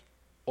 Wendy,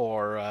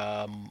 or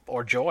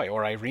Joy,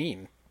 or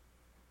Irene.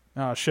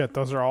 Oh shit,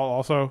 those are all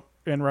also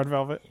in Red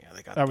Velvet. Yeah,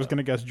 they got. I was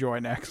gonna guess Joy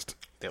next.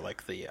 They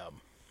like the. I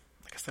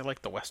guess they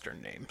like the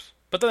Western names,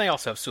 but then they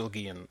also have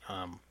Sulgi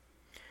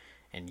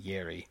and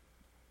Yeri.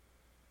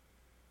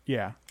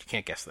 Yeah, You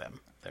can't guess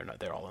them. They're not.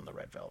 They're all in the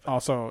Red Velvet.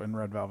 also in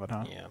Red Velvet,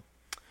 huh? Yeah.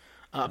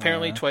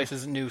 Apparently,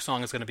 Twice's new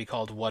song is going to be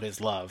called "What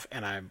Is Love,"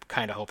 and I'm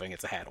kind of hoping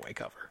it's a Hathaway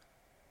cover.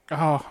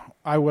 Oh,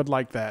 I would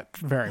like that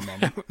very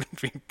many. It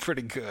would be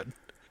pretty good.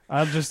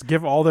 I'll just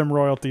give all them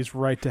royalties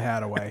right to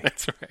Hadaway.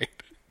 That's right.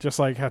 Just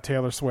like how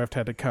Taylor Swift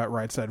had to cut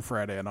Right Said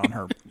Fred in on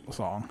her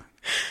song.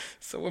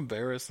 So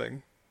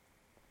embarrassing.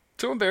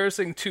 So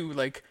embarrassing to,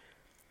 like,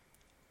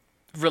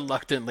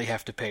 reluctantly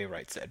have to pay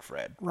Right Said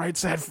Fred. Right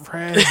Said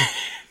Fred.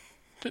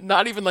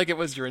 Not even like it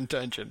was your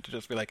intention to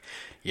just be like,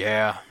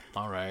 yeah,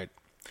 all right.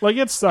 Like,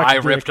 it sucked. I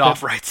dick ripped that-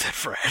 off Right Said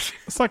Fred.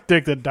 It sucked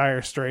dick that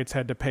Dire Straits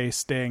had to pay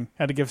Sting,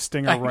 had to give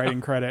Sting a writing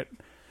credit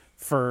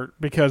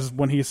because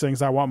when he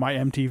sings I Want My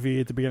MTV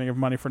at the beginning of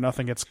Money for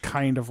Nothing, it's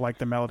kind of like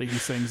the melody he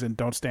sings in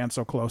Don't Stand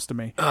So Close to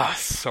Me. Ugh,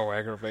 so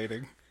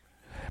aggravating.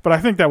 But I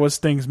think that was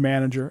Sting's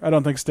manager. I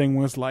don't think Sting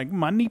was like,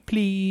 money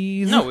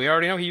please. No, we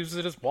already know he uses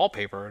it as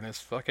wallpaper in his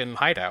fucking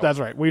hideout. That's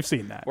right. We've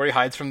seen that. where he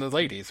hides from the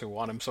ladies who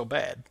want him so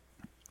bad.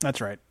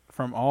 That's right.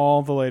 From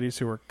all the ladies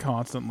who are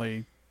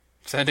constantly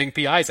Sending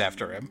PIs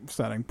after him.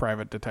 sending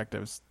private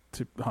detectives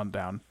to hunt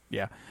down.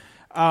 Yeah.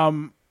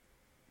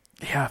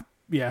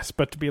 Yes,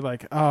 but to be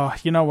like, oh,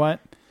 you know what?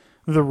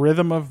 The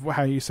rhythm of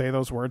how you say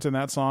those words in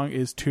that song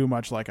is too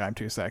much like I'm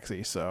Too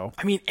Sexy, so...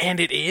 I mean, and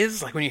it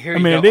is. Like, when you hear it,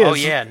 I mean, you go, it oh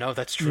is. yeah, no,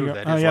 that's true. You go,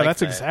 That oh is yeah, like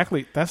that's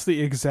that. that's the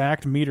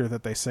exact meter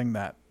that they sing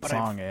that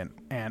song in.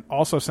 And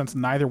also, since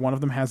neither one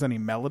of them has any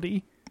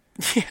melody,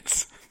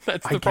 Yes,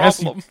 that's the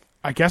guess problem.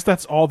 I guess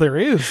that's all there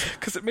is.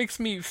 Because it makes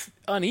me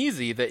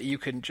uneasy that you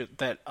can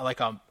that like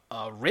a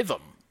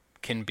rhythm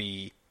can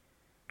be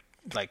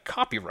like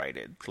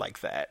copyrighted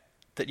like that.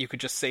 That you could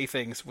just say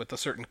things with a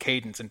certain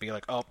cadence and be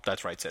like, oh,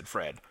 that's Right Said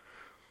Fred.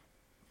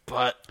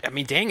 But I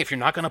mean, dang, if you're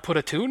not going to put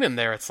a tune in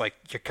there, it's like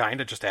you're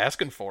kind of just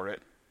asking for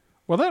it.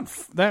 Well,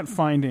 that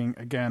finding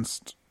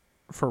against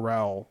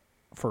Pharrell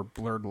for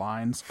Blurred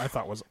Lines, I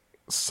thought was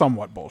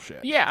somewhat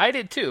bullshit. Yeah, I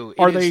did too.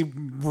 It Are is they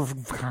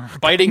biting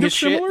kind of his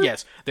shit? similar?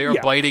 Yes, they are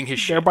Yeah, biting his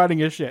shit. They're biting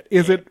his shit.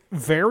 Is it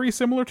very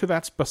similar to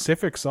that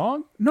specific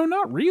song? No,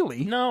 not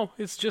really. No,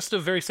 it's just a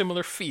very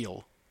similar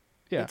feel.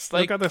 Yeah, it's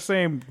they've like- got the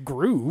same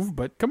groove,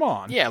 but come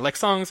on. Yeah, like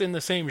songs in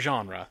the same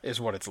genre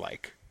is what it's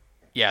like.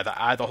 Yeah,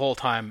 the whole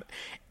time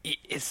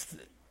it's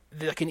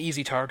like an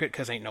easy target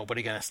because ain't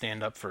nobody gonna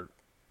stand up for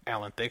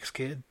Alan Thicke's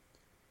kid.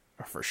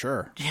 For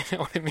sure. You know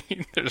what I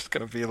mean? They're just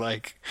gonna be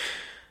like,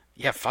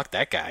 yeah, fuck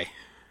that guy.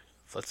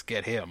 Let's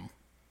get him.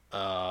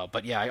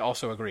 But yeah, I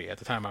also agree. At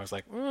the time, I was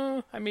like,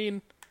 I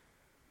mean,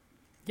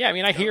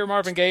 I hear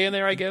Marvin Gaye in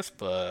there, I guess,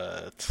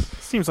 but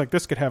Seems like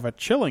this could have a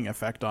chilling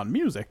effect on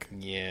music.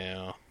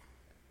 yeah.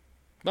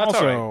 That's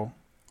also, all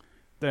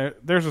right.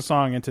 there's a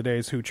song in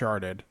today's Who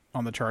Charted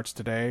on the charts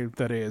today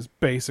that is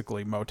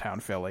basically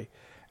Motown Philly.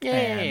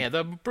 Yeah,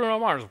 the Bruno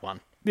Mars one.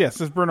 Yes,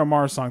 this Bruno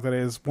Mars song that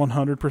is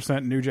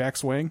 100% New Jack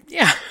Swing.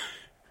 Yeah.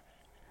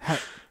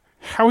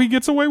 How he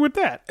gets away with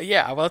that?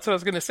 Yeah, well, that's what I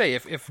was going to say.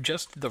 If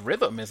just the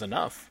rhythm is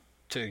enough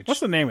to... What's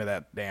the name of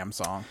that damn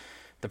song?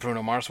 The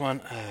Bruno Mars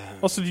one?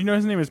 Also, do you know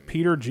his name is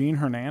Peter Gene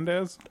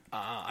Hernandez?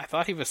 I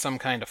thought he was some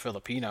kind of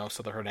Filipino,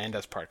 so the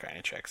Hernandez part kind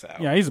of checks out.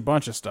 Yeah, he's a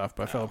bunch of stuff,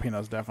 but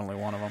Filipino's definitely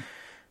one of them.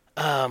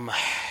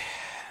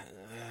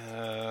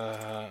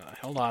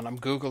 Hold on, I'm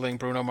Googling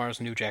Bruno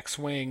Mars New Jack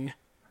Swing.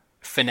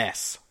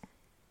 Finesse.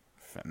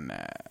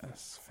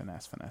 Finesse.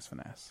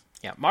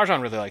 Yeah,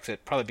 Marjan really likes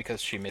it, probably because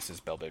she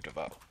misses Belle Biv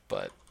DeVoe.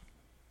 But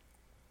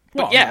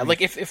Well, yeah, I mean, like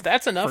if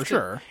that's enough, for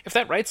sure. If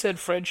that Right Said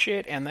Fred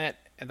shit and that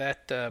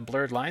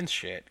Blurred Lines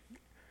shit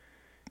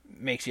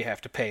makes you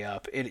have to pay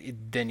up,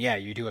 then yeah,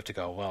 you do have to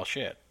go, well,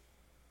 shit.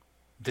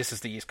 This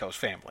is the East Coast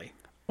family.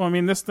 Well, I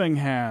mean, this thing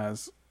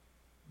has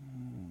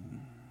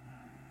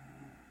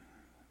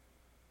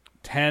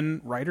 10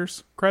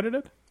 writers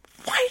credited.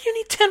 Why do you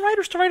need 10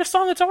 writers to write a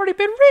song that's already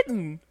been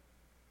written?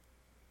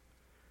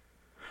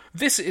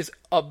 This is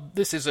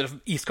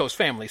an East Coast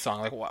family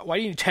song. Like, why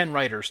do you need 10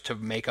 writers to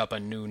make up a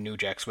New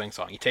Jack Swing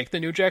song? You take the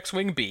New Jack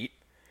Swing beat,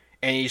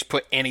 and you just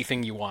put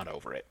anything you want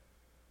over it.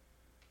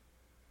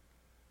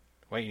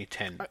 Why do you need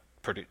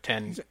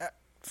 10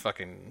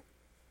 fucking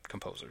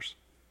composers?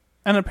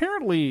 And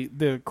apparently,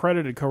 the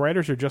credited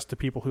co-writers are just the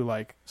people who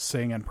like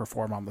sing and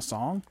perform on the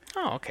song.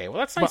 Oh, okay. Well,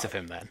 that's nice of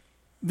him then.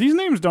 These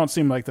names don't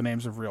seem like the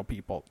names of real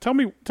people. Tell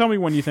me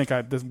when you think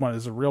this one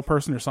is a real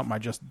person or something I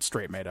just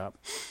straight made up.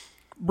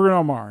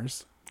 Bruno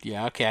Mars.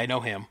 Yeah, okay, I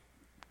know him.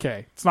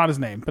 Okay, it's not his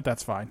name, but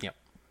that's fine. Yep.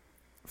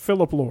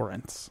 Philip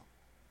Lawrence.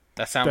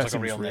 That sounds That like a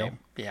seems real real. name.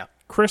 Yeah.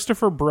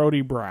 Christopher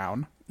Brody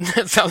Brown.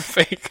 That sounds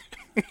fake.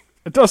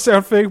 It does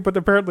sound fake, but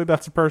apparently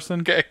that's a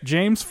person. Okay.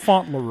 James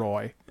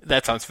Fauntleroy.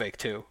 That sounds fake,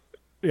 too.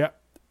 Yeah.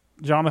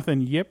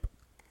 Jonathan Yip.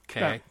 Okay.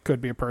 That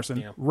could be a person.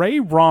 Yeah. Ray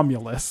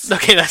Romulus.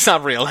 Okay, that's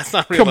not real. That's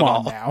not real Come at on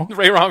all. now.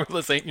 Ray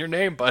Romulus ain't your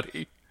name,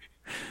 buddy.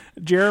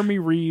 Jeremy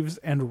Reeves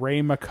and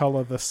Ray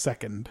McCullough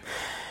II.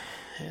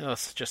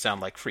 Those just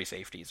sound like free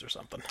safeties or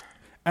something.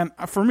 And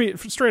for me,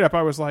 straight up,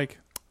 I was like,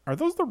 are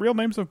those the real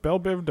names of Belle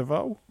Biv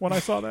DeVoe when I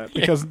saw that?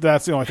 Because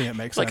that's the only thing that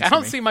makes Like, sense I to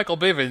don't me. see Michael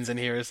Bivins in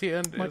here. Is he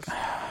in?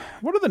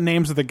 What are the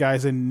names of the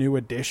guys in New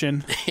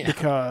Edition? Yeah.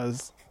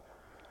 Because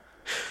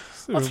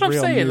That's what I'm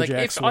Real saying. New Like,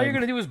 Jack if all you're Swing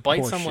gonna do is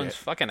bite horseshit. someone's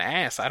fucking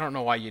ass, I don't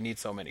know why you need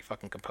so many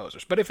fucking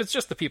composers. But if it's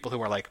just the people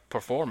who are like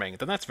performing,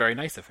 then that's very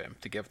nice of him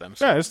to give them.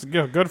 Some, Yeah, it's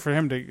good for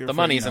him to. the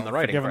money's in the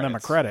writing. giving them a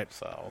credits,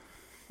 credit. so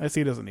I guess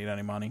he doesn't need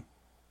any money.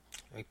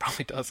 he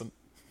probably doesn't.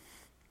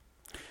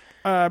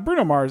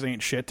 Bruno Mars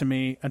ain't shit to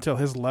me until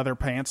his leather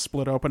pants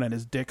split open and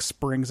his dick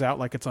springs out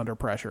like it's under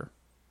pressure.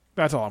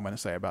 That's all I'm going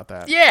to say about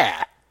that.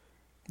 Yeah,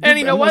 and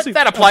you know Unless what?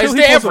 That applies until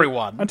to he pulls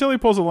everyone. Until he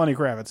pulls a Lenny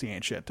Kravitz, he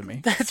ain't shit to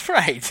me. That's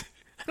right.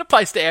 It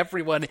applies to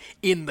everyone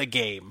in the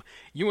game.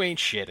 You ain't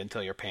shit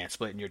until your pants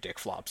split and your dick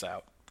flops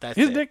out. That's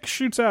His it. dick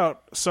shoots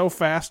out so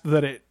fast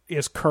that it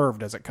is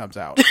curved as it comes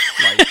out.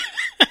 Like,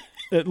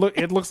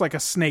 it looks like a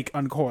snake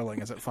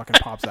uncoiling as it fucking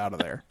pops out of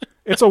there.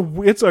 It's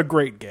a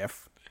great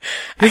gif.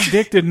 His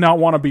dick did not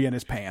want to be in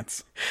his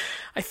pants.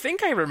 I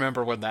think I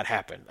remember when that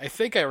happened. I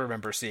think I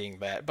remember seeing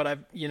that, but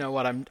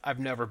I've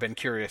never been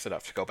curious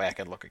enough to go back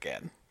and look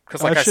again. Because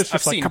It's I've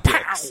just seen like,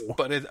 dicks,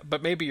 kapow!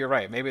 but maybe you're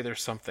right. Maybe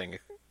there's something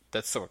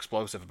that's so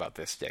explosive about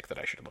this dick that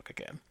I should look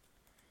again.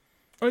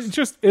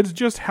 It's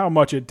just how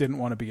much it didn't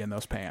want to be in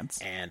those pants.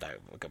 And I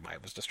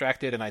was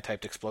distracted, and I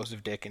typed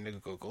explosive dick into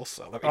Google.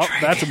 So let me Oh, try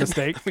that's a again.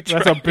 mistake. Let me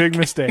That's try a big again.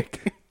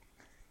 mistake.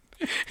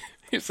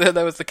 You said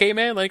that was the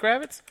K-Man, Lenny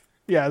Kravitz?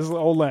 Yeah, this is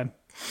old Len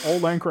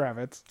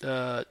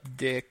Kravitz.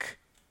 Dick.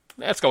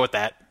 Let's go with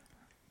that.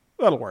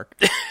 That'll work.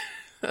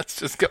 Let's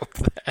just go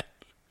with that.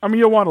 I mean,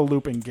 you'll want a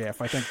looping GIF.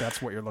 I think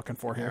that's what you're looking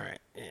for All here. right.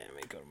 Yeah, let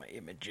me go to my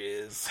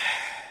images.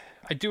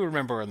 I do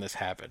remember when this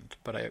happened,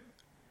 but I...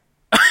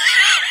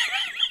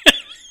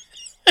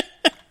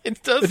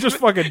 It does. It just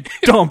fucking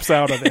dumps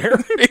out of there.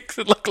 makes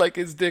it look like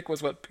his dick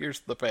was what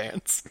pierced the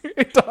pants.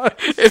 It does.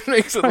 It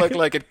makes it look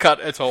like it cut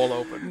its hole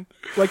open.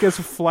 Like his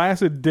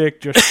flaccid dick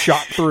just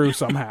shot through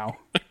somehow.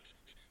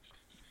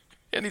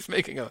 And he's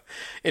making a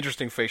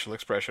interesting facial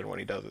expression when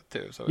he does it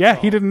too. So it's Yeah,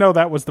 all- he didn't know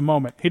that was the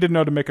moment. He didn't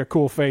know to make a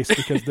cool face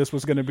because this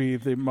was going to be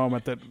the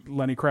moment that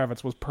Lenny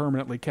Kravitz was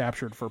permanently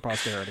captured for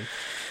posterity.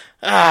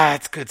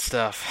 It's good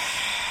stuff.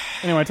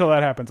 Anyway, until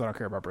that happens, I don't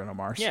care about Bruno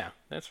Mars. Yeah,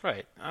 that's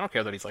right. I don't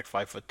care that he's like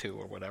 5'2"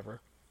 or whatever.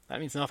 That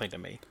means nothing to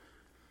me.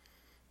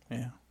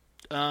 Yeah.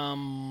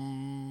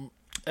 Well,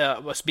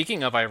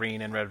 speaking of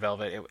Irene and Red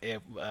Velvet,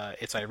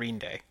 it's Irene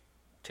Day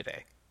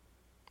today.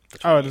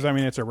 Oh, does that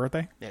mean it's her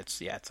birthday?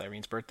 It's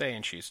Irene's birthday,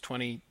 and she's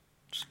 20.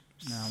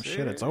 No,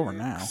 shit, it's over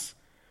now.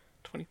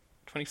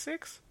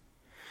 26?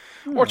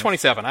 Or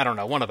 27, I don't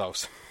know, one of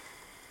those.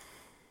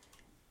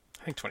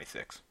 I think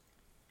 26.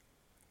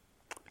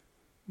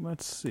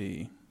 Let's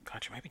see.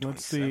 God, she might be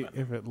Let's 27. see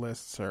if it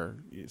lists her.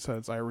 So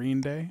it's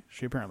Irene Day.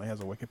 She apparently has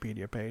a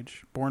Wikipedia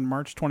page. Born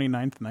March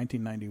 29th,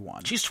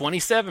 1991. She's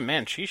 27,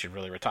 man, she should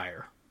really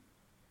retire.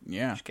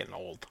 Yeah. She's getting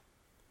old.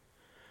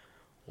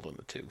 Old in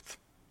the tooth.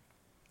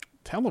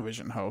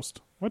 Television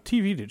host. What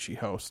TV did she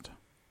host?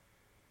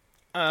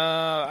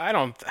 I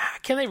don't...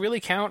 Can they really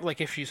count, like,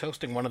 if she's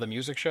hosting one of the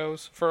music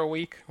shows for a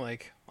week?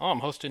 Like, I'm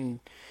hosting...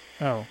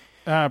 Oh.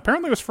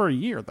 Apparently it was for a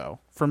year, though.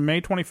 From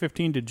May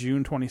 2015 to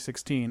June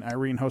 2016,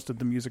 Irene hosted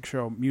the music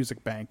show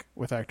Music Bank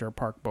with actor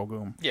Park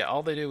Bo-gum. Yeah,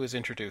 all they do is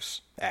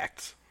introduce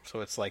acts.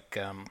 So it's like,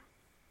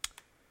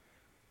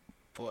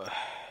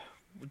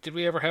 did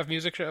we ever have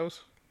music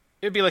shows?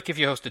 It'd be like if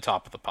you hosted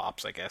Top of the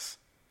Pops, I guess.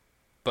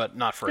 But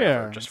not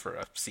forever, Yeah. just for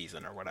a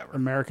season or whatever.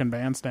 American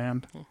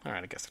Bandstand. All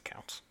right, I guess it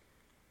counts.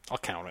 I'll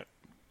count it.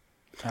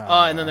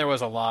 And then there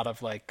was a lot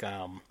of, like,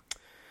 What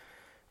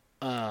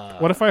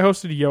if I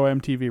hosted Yo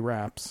MTV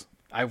Raps?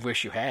 I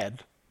wish you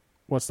had.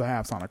 What's the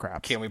haps on the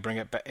craps? Can we bring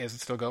it back? Is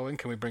it still going?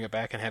 Can we bring it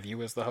back and have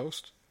you as the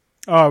host?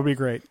 Oh, it'd be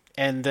great.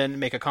 And then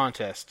make a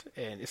contest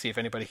and see if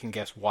anybody can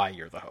guess why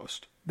you're the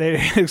host. They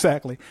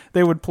exactly.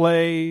 They would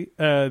play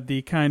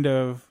the kind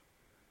of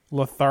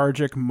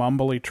lethargic,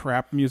 mumbly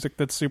trap music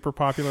that's super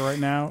popular right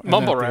now. And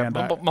Mumble at the rap, end,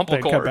 mumblecore.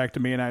 they'd cut back to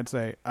me, and I'd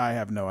say, "I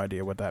have no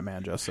idea what that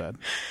man just said."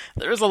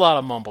 There's a lot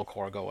of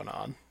mumblecore going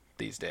on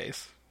these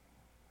days.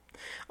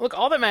 Look,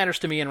 all that matters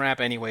to me in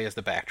rap anyway is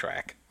the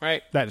backtrack,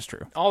 right? That is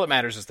true. All that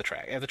matters is the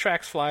track. If the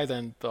tracks fly,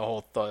 then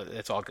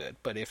it's all good.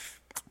 But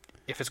if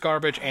it's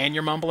garbage and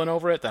you're mumbling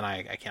over it, then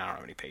I can't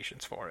have any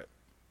patience for it.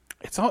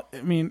 It's all.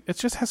 I mean, it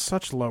just has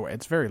such low.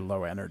 It's very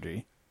low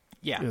energy.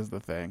 Yeah. Is the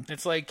thing.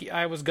 It's like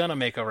I was gonna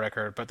make a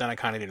record, but then I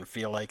kind of didn't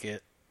feel like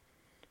it.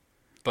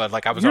 But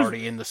like I was Here's-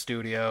 already in the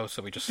studio,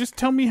 so we Just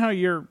tell me how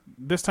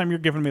this time you're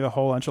giving me the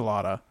whole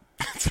enchilada.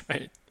 That's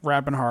right.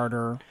 Rapping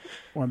harder.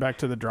 Went back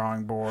to the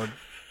drawing board.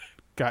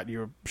 Got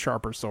you a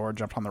sharper sword.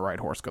 Jumped on the right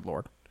horse. Good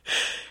lord.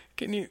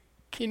 Can we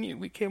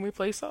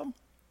play some?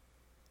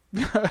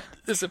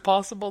 Is it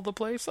possible to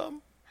play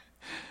some?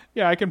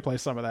 Yeah, I can play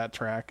some of that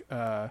track.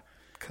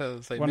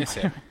 Because I When- miss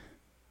it.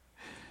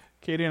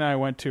 Katie and I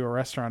went to a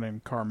restaurant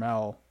in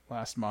Carmel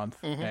last month,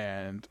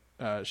 and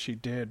she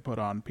did put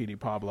on P.D.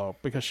 Pablo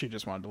because she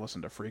just wanted to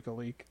listen to Freak a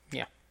Leak,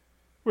 Yeah.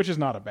 which is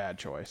not a bad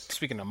choice.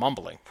 Speaking of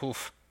mumbling,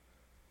 poof.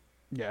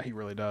 Yeah, he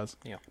really does.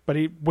 Yeah. But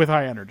he with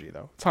high energy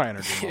though. It's high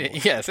energy.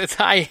 mumbling. Yes, it's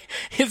high.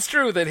 It's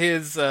true that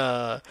his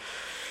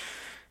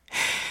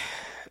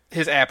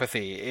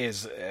apathy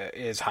is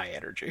high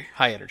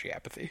energy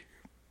apathy.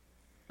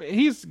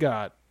 He's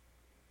got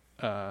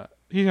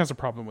he has a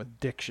problem with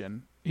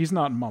diction. He's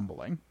not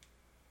mumbling.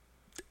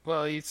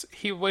 Well,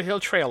 he'll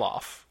trail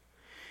off.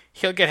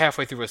 He'll get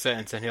halfway through a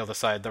sentence and he'll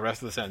decide the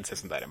rest of the sentence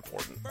isn't that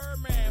important.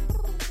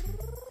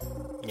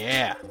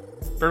 Yeah.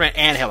 Birdman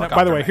and Helicopter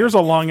By the way, Man. here's a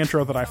long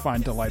intro that I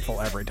find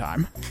delightful every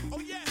time. Oh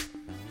yeah.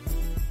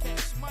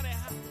 Cash money,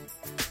 huh?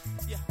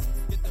 Yeah.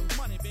 Get the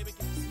money, baby. Get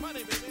this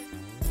money, baby.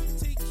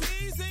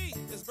 T-Keezy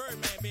is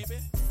Birdman, baby.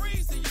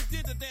 Freezy, you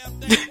did the damn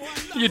thing, boy.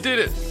 I love You did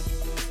it.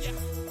 Yeah.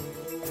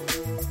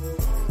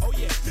 Oh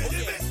yeah. Oh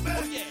yeah.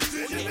 Oh yeah.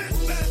 Oh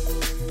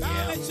yeah.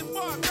 I'll let your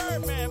boy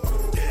Birdman.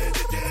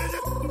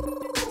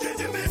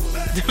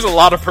 There's a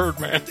lot of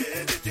Birdman.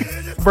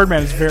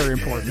 Birdman is very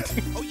important.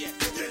 Oh yeah.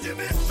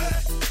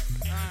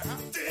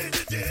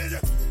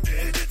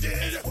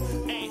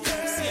 Hey,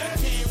 see, I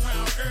came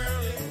round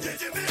early.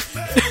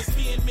 It was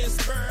me and Miss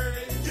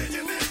Birdie.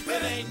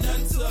 It ain't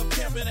nothing to a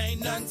pimp, it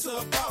ain't nothing to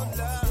a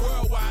baller.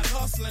 Worldwide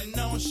hustling,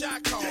 no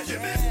shot call.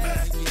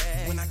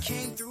 When I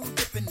came through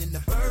dipping in the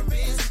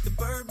Birdmans with the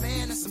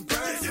Birdman and some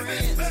bird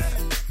friends.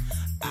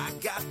 I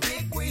got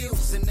big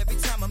wheels, and every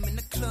time I'm in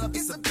the club,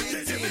 it's a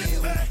big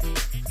deal.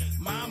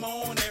 Mama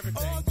on everything.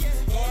 God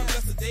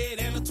bless the dead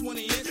and the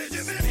 20 inches.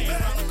 Came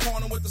around the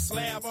corner with the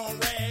slab on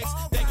rags.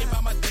 Thinking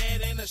about my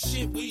dad and the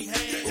shit we had.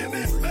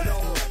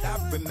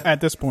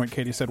 At this point,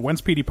 Katie said,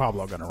 when's Petey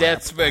Pablo going to rap?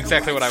 That's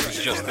exactly what I was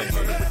just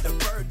thinking.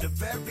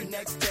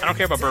 I don't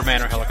care about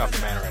Birdman or Helicopter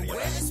Man or any of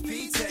that.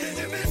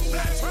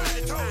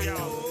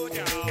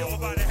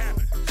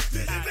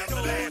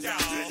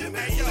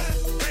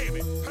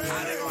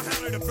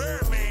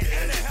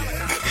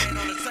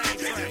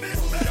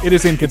 It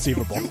is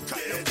inconceivable.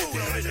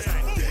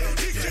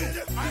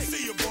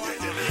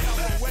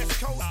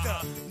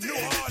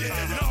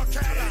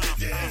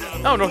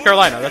 Oh, North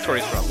Carolina. That's where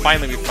he's from.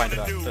 Finally, we find it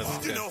out. That's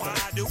good.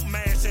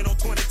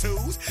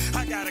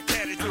 I got a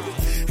caddy too,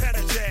 and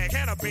a Jag,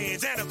 and a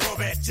Benz, and a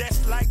Corvette,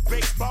 just like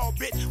baseball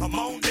bit. I'm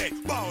on deck,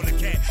 ball the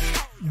cat.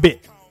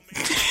 Bit.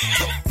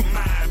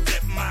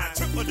 Mine,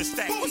 triple the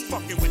stack. Who's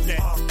fucking with that?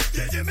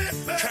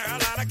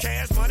 Carolina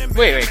cash money.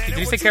 Wait, did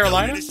you say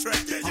Carolina?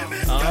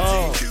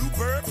 Oh.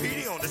 Bird,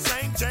 Petey on the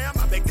same jam.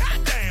 I mean,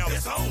 goddamn,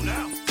 it's on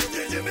now.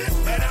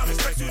 And I'm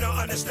expect you to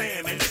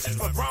understand, man. This is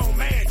for grown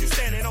man. You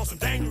standing on some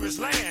dangerous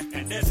land.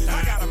 And this,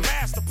 I got a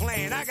master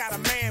plan. I got a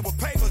man with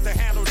papers to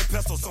handle the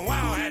pistol, so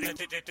I don't have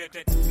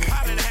it.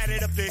 I done had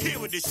it up to here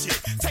with this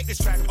shit. Take this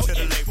track up to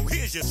the label.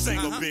 Here's your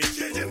single,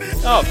 bitch.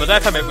 Oh, but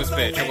that time it was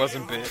bitch. It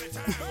wasn't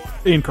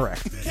bitch.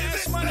 Incorrect.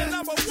 Cash money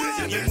number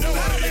one. You know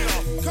how it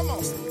is. Come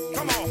on,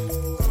 come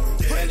on.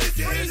 Put it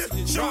in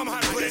freeze. Show 'em how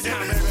to put it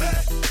down, baby.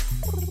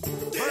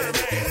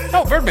 Birdman.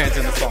 Oh, Birdman's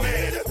in the song.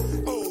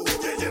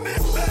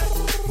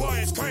 Boy,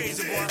 it's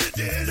crazy, boy.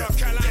 North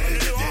Carolina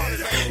to New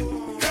Orleans.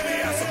 Let me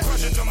have some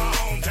crushing to my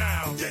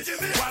hometown.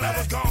 While I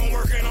was gone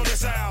working on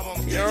this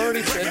album. You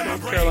already said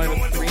North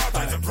Carolina 3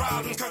 times.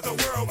 Problems, cause the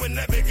world would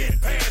never get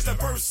past the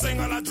first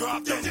single I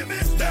dropped.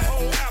 That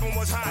whole album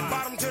was hot,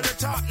 bottom to the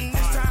top. And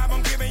this time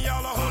I'm giving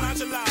y'all a whole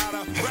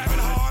enchilada. Rapping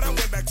hard, I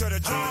went back to the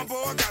drum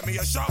board. Got me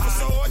a sharper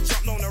sword,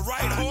 jumped on the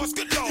right horse.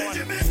 Good lord,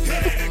 it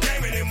ain't a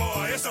game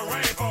anymore. It's a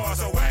rainforest,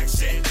 so whack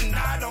shit, and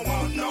I don't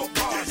want no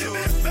part to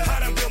it. I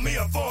done built me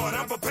a fort,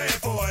 I'm prepared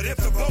for it. If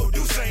the boat do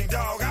sing,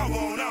 dog, I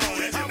won't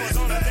own it. I was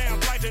on a damn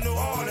flight to New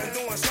Orleans,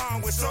 doing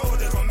song with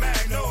soldiers from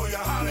Magnolia.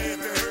 Holla if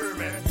you heard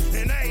me.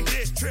 And ain't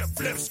this trip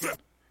flip script.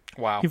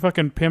 Wow. He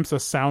fucking pimps a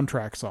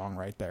soundtrack song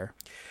right there.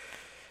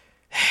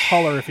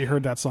 Holler if you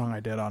heard that song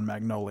I did on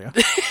Magnolia.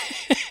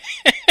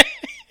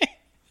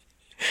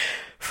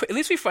 At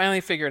least we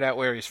finally figured out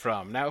where he's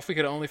from. Now, if we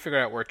could only figure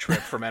out where Trip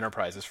from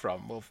Enterprise is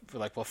from, we'll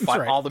That's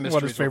find right. all the mysteries.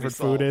 What his favorite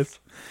will be food solved. is.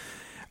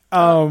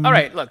 All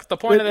right, look. The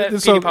point of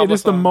that So Petey Pablo it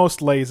is the song-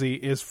 most lazy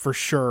is for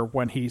sure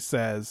when he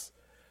says,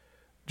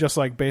 just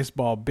like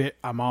baseball, bit,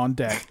 I'm on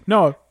deck.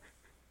 No,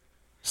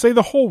 say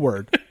the whole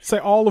word. Say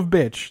all of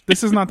bitch.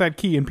 This is not that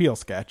Key and Peele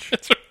sketch.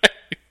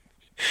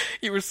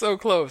 You were so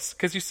close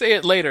because you say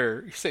it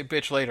later. You say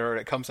bitch later, and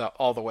it comes out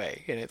all the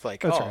way, and it's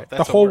like, That's oh, right.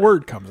 that's The a whole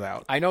word comes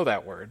out. I know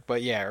that word,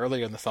 but yeah,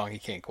 earlier in the song, he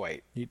can't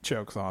quite. He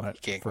chokes on it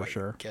Can't for quite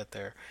sure. get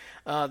there.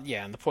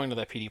 Yeah, and the point of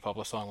that Petey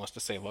Pablo song was to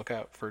say, look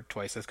out for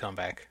Twice's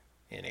comeback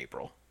in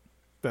April.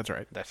 That's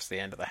right. That's the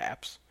end of the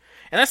haps.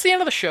 And that's the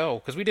end of the show,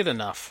 because we did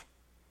enough.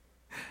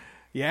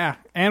 Yeah,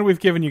 and we've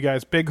given you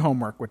guys big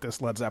homework with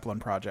this Led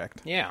Zeppelin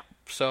project. Yeah,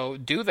 so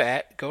do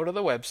that. Go to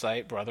the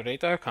website,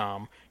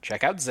 brotherdate.com,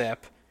 check out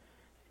Zep,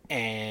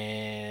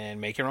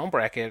 and make your own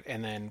bracket,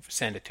 and then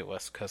send it to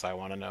us, because I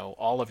want to know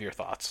all of your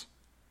thoughts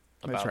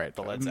about That's right.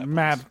 the Led Zeppelin.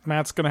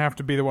 Matt's going to have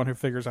to be the one who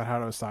figures out how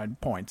to assign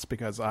points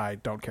because I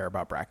don't care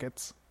about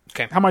brackets.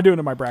 Okay. How am I doing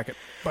in my bracket,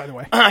 by the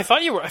way? I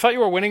thought you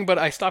were winning, but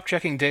I stopped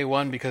checking day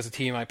one because the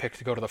team I picked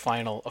to go to the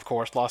final, of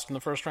course, lost in the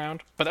first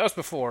round. But that was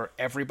before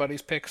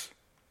everybody's picks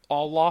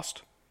all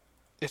lost.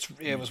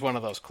 It was one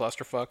of those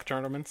clusterfuck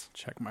tournaments.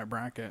 Check my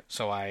bracket.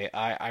 So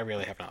I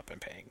really have not been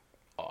paying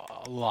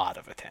a lot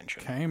of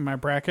attention. Okay, my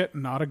bracket,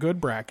 not a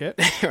good bracket.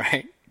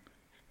 Right?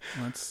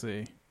 Let's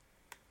see.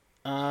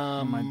 What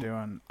am I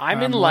doing? I'm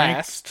in ranked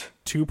last.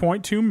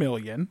 2.2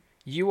 million.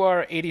 You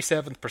are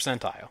 87th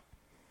percentile.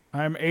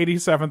 I'm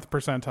 87th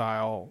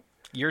percentile,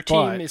 Your team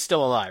But- is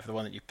still alive, the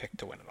one that you picked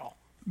to win it all.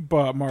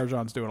 but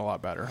Marjan's doing a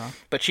lot better, huh?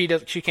 But she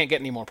can't get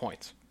any more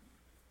points.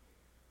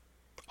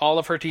 All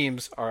of her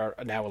teams are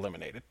now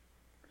eliminated.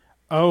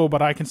 Oh,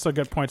 but I can still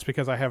get points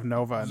because I have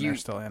Nova and they're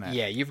still in it.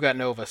 Yeah, you've got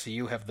Nova, so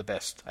you have the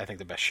best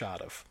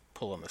shot of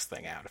pulling this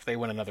thing out. If they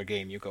win another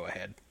game, you go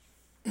ahead.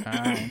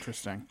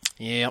 Interesting.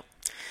 Yep.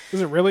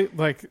 Is it really,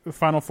 like, the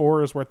Final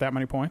Four is worth that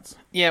many points?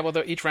 Yeah, well,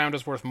 each round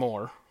is worth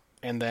more.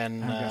 And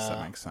then I guess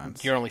that makes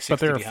sense. You're only 60 But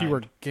there are behind.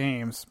 fewer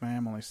games. Man,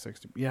 I'm only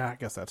 60. Yeah, I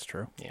guess that's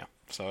true. Yeah,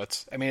 so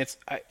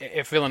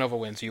if Villanova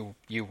wins, you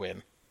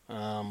win.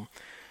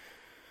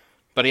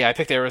 But yeah, I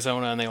picked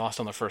Arizona and they lost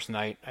on the first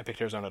night. I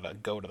picked Arizona to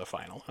go to the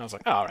final. I was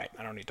like, oh, all right,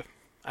 I don't need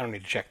to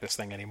check this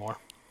thing anymore.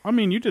 I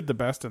mean, you did the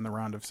best in the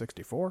round of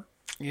 64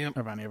 Yeah,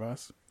 of any of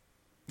us.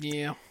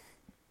 yeah.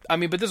 I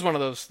mean, but this is one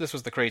of those. This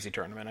was the crazy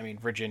tournament. I mean,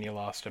 Virginia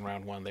lost in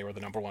round 1. They were the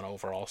number 1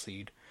 overall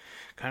seed.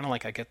 Kind of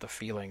like I get the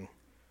feeling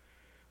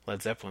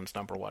Led Zeppelin's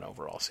number 1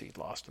 overall seed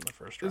lost in the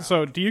first round.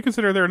 So, do you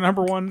consider their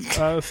number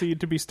 1 seed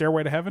to be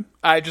Stairway to Heaven?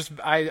 I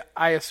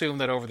assume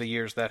that over the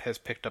years that has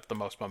picked up the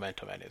most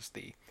momentum and is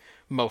the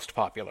most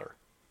popular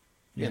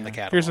in the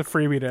catalog. Here's a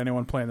freebie to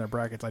anyone playing their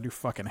brackets. I do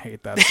fucking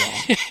hate that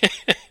song.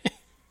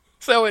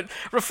 So it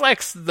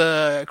reflects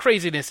the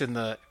craziness in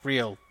the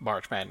real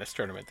March Madness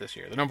tournament this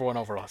year. The number 1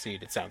 overall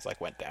seed, it sounds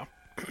like, went down.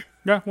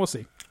 Yeah, we'll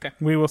see. Okay.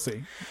 We will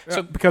see.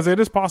 So- Because it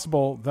is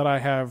possible that I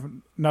have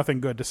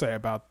nothing good to say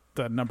about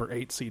the number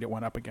 8 seed it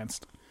went up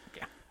against.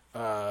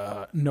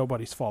 Yeah.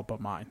 Nobody's Fault But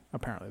Mine.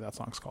 Apparently that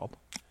song's called.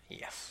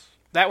 Yes.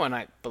 That one,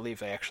 I believe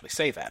they actually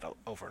say that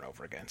over and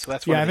over again. So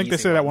that's one Yeah, of I the think they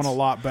easy say that ones. one a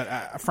lot,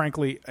 but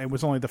frankly, it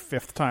was only the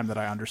 5th time that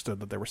I understood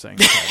that they were saying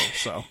the title.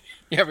 So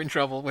You're having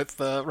trouble with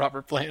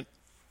Robert Plant.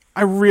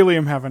 I really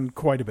am having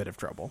quite a bit of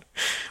trouble.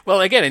 Well,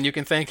 again, and you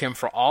can thank him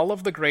for all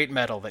of the great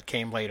metal that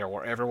came later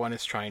where everyone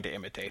is trying to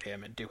imitate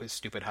him and do his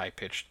stupid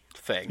high-pitched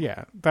thing.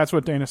 Yeah, that's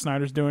what Dana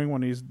Snyder's doing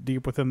when he's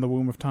deep within the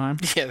womb of time.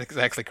 Yeah, that's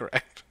exactly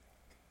correct.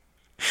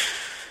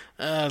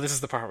 This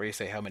is the part where you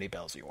say how many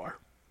bells you are.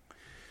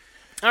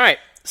 All right,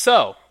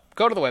 so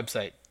go to the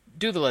website,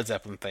 do the Led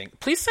Zeppelin thing.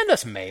 Please send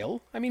us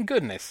mail. I mean,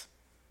 goodness.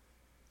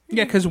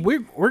 Yeah, because we're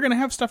going to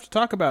have stuff to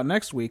talk about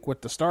next week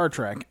with the Star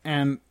Trek,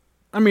 and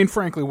I mean,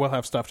 frankly, we'll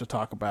have stuff to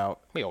talk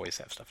about We always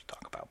have stuff to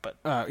talk about,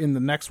 but in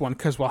the next one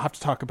because we'll have to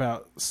talk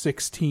about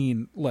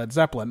 16 Led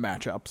Zeppelin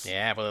matchups.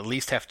 yeah, we'll at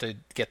least have to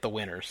get the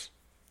winners.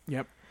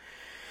 Yep.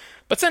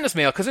 But send us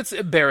mail, because it's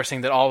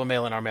embarrassing that all the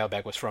mail in our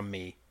mailbag was from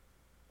me.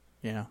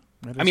 Yeah.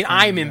 I mean,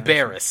 I'm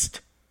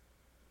embarrassed.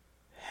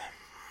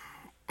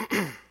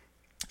 So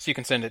you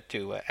can send it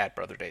to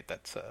 @BrotherDate.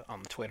 That's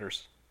on the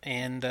Twitters.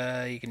 And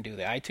you can do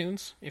the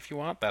iTunes if you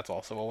want. That's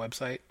also a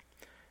website.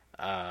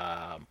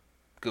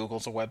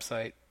 Google's a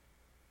website.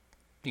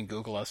 You can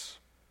Google us.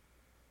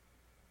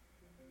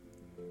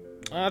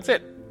 That's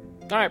it.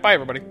 All right, bye,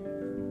 everybody.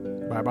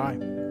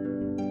 Bye-bye.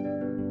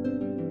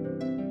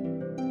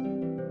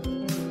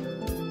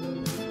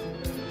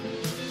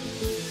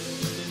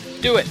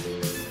 Do it.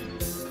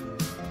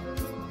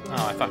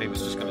 Oh, I thought he was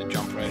just going to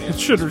jump right in.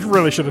 It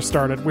really should have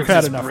started. We've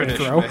had This enough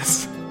intro.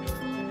 Britishness.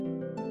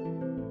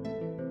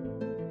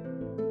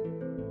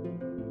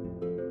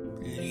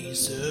 Please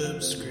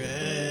subscribe.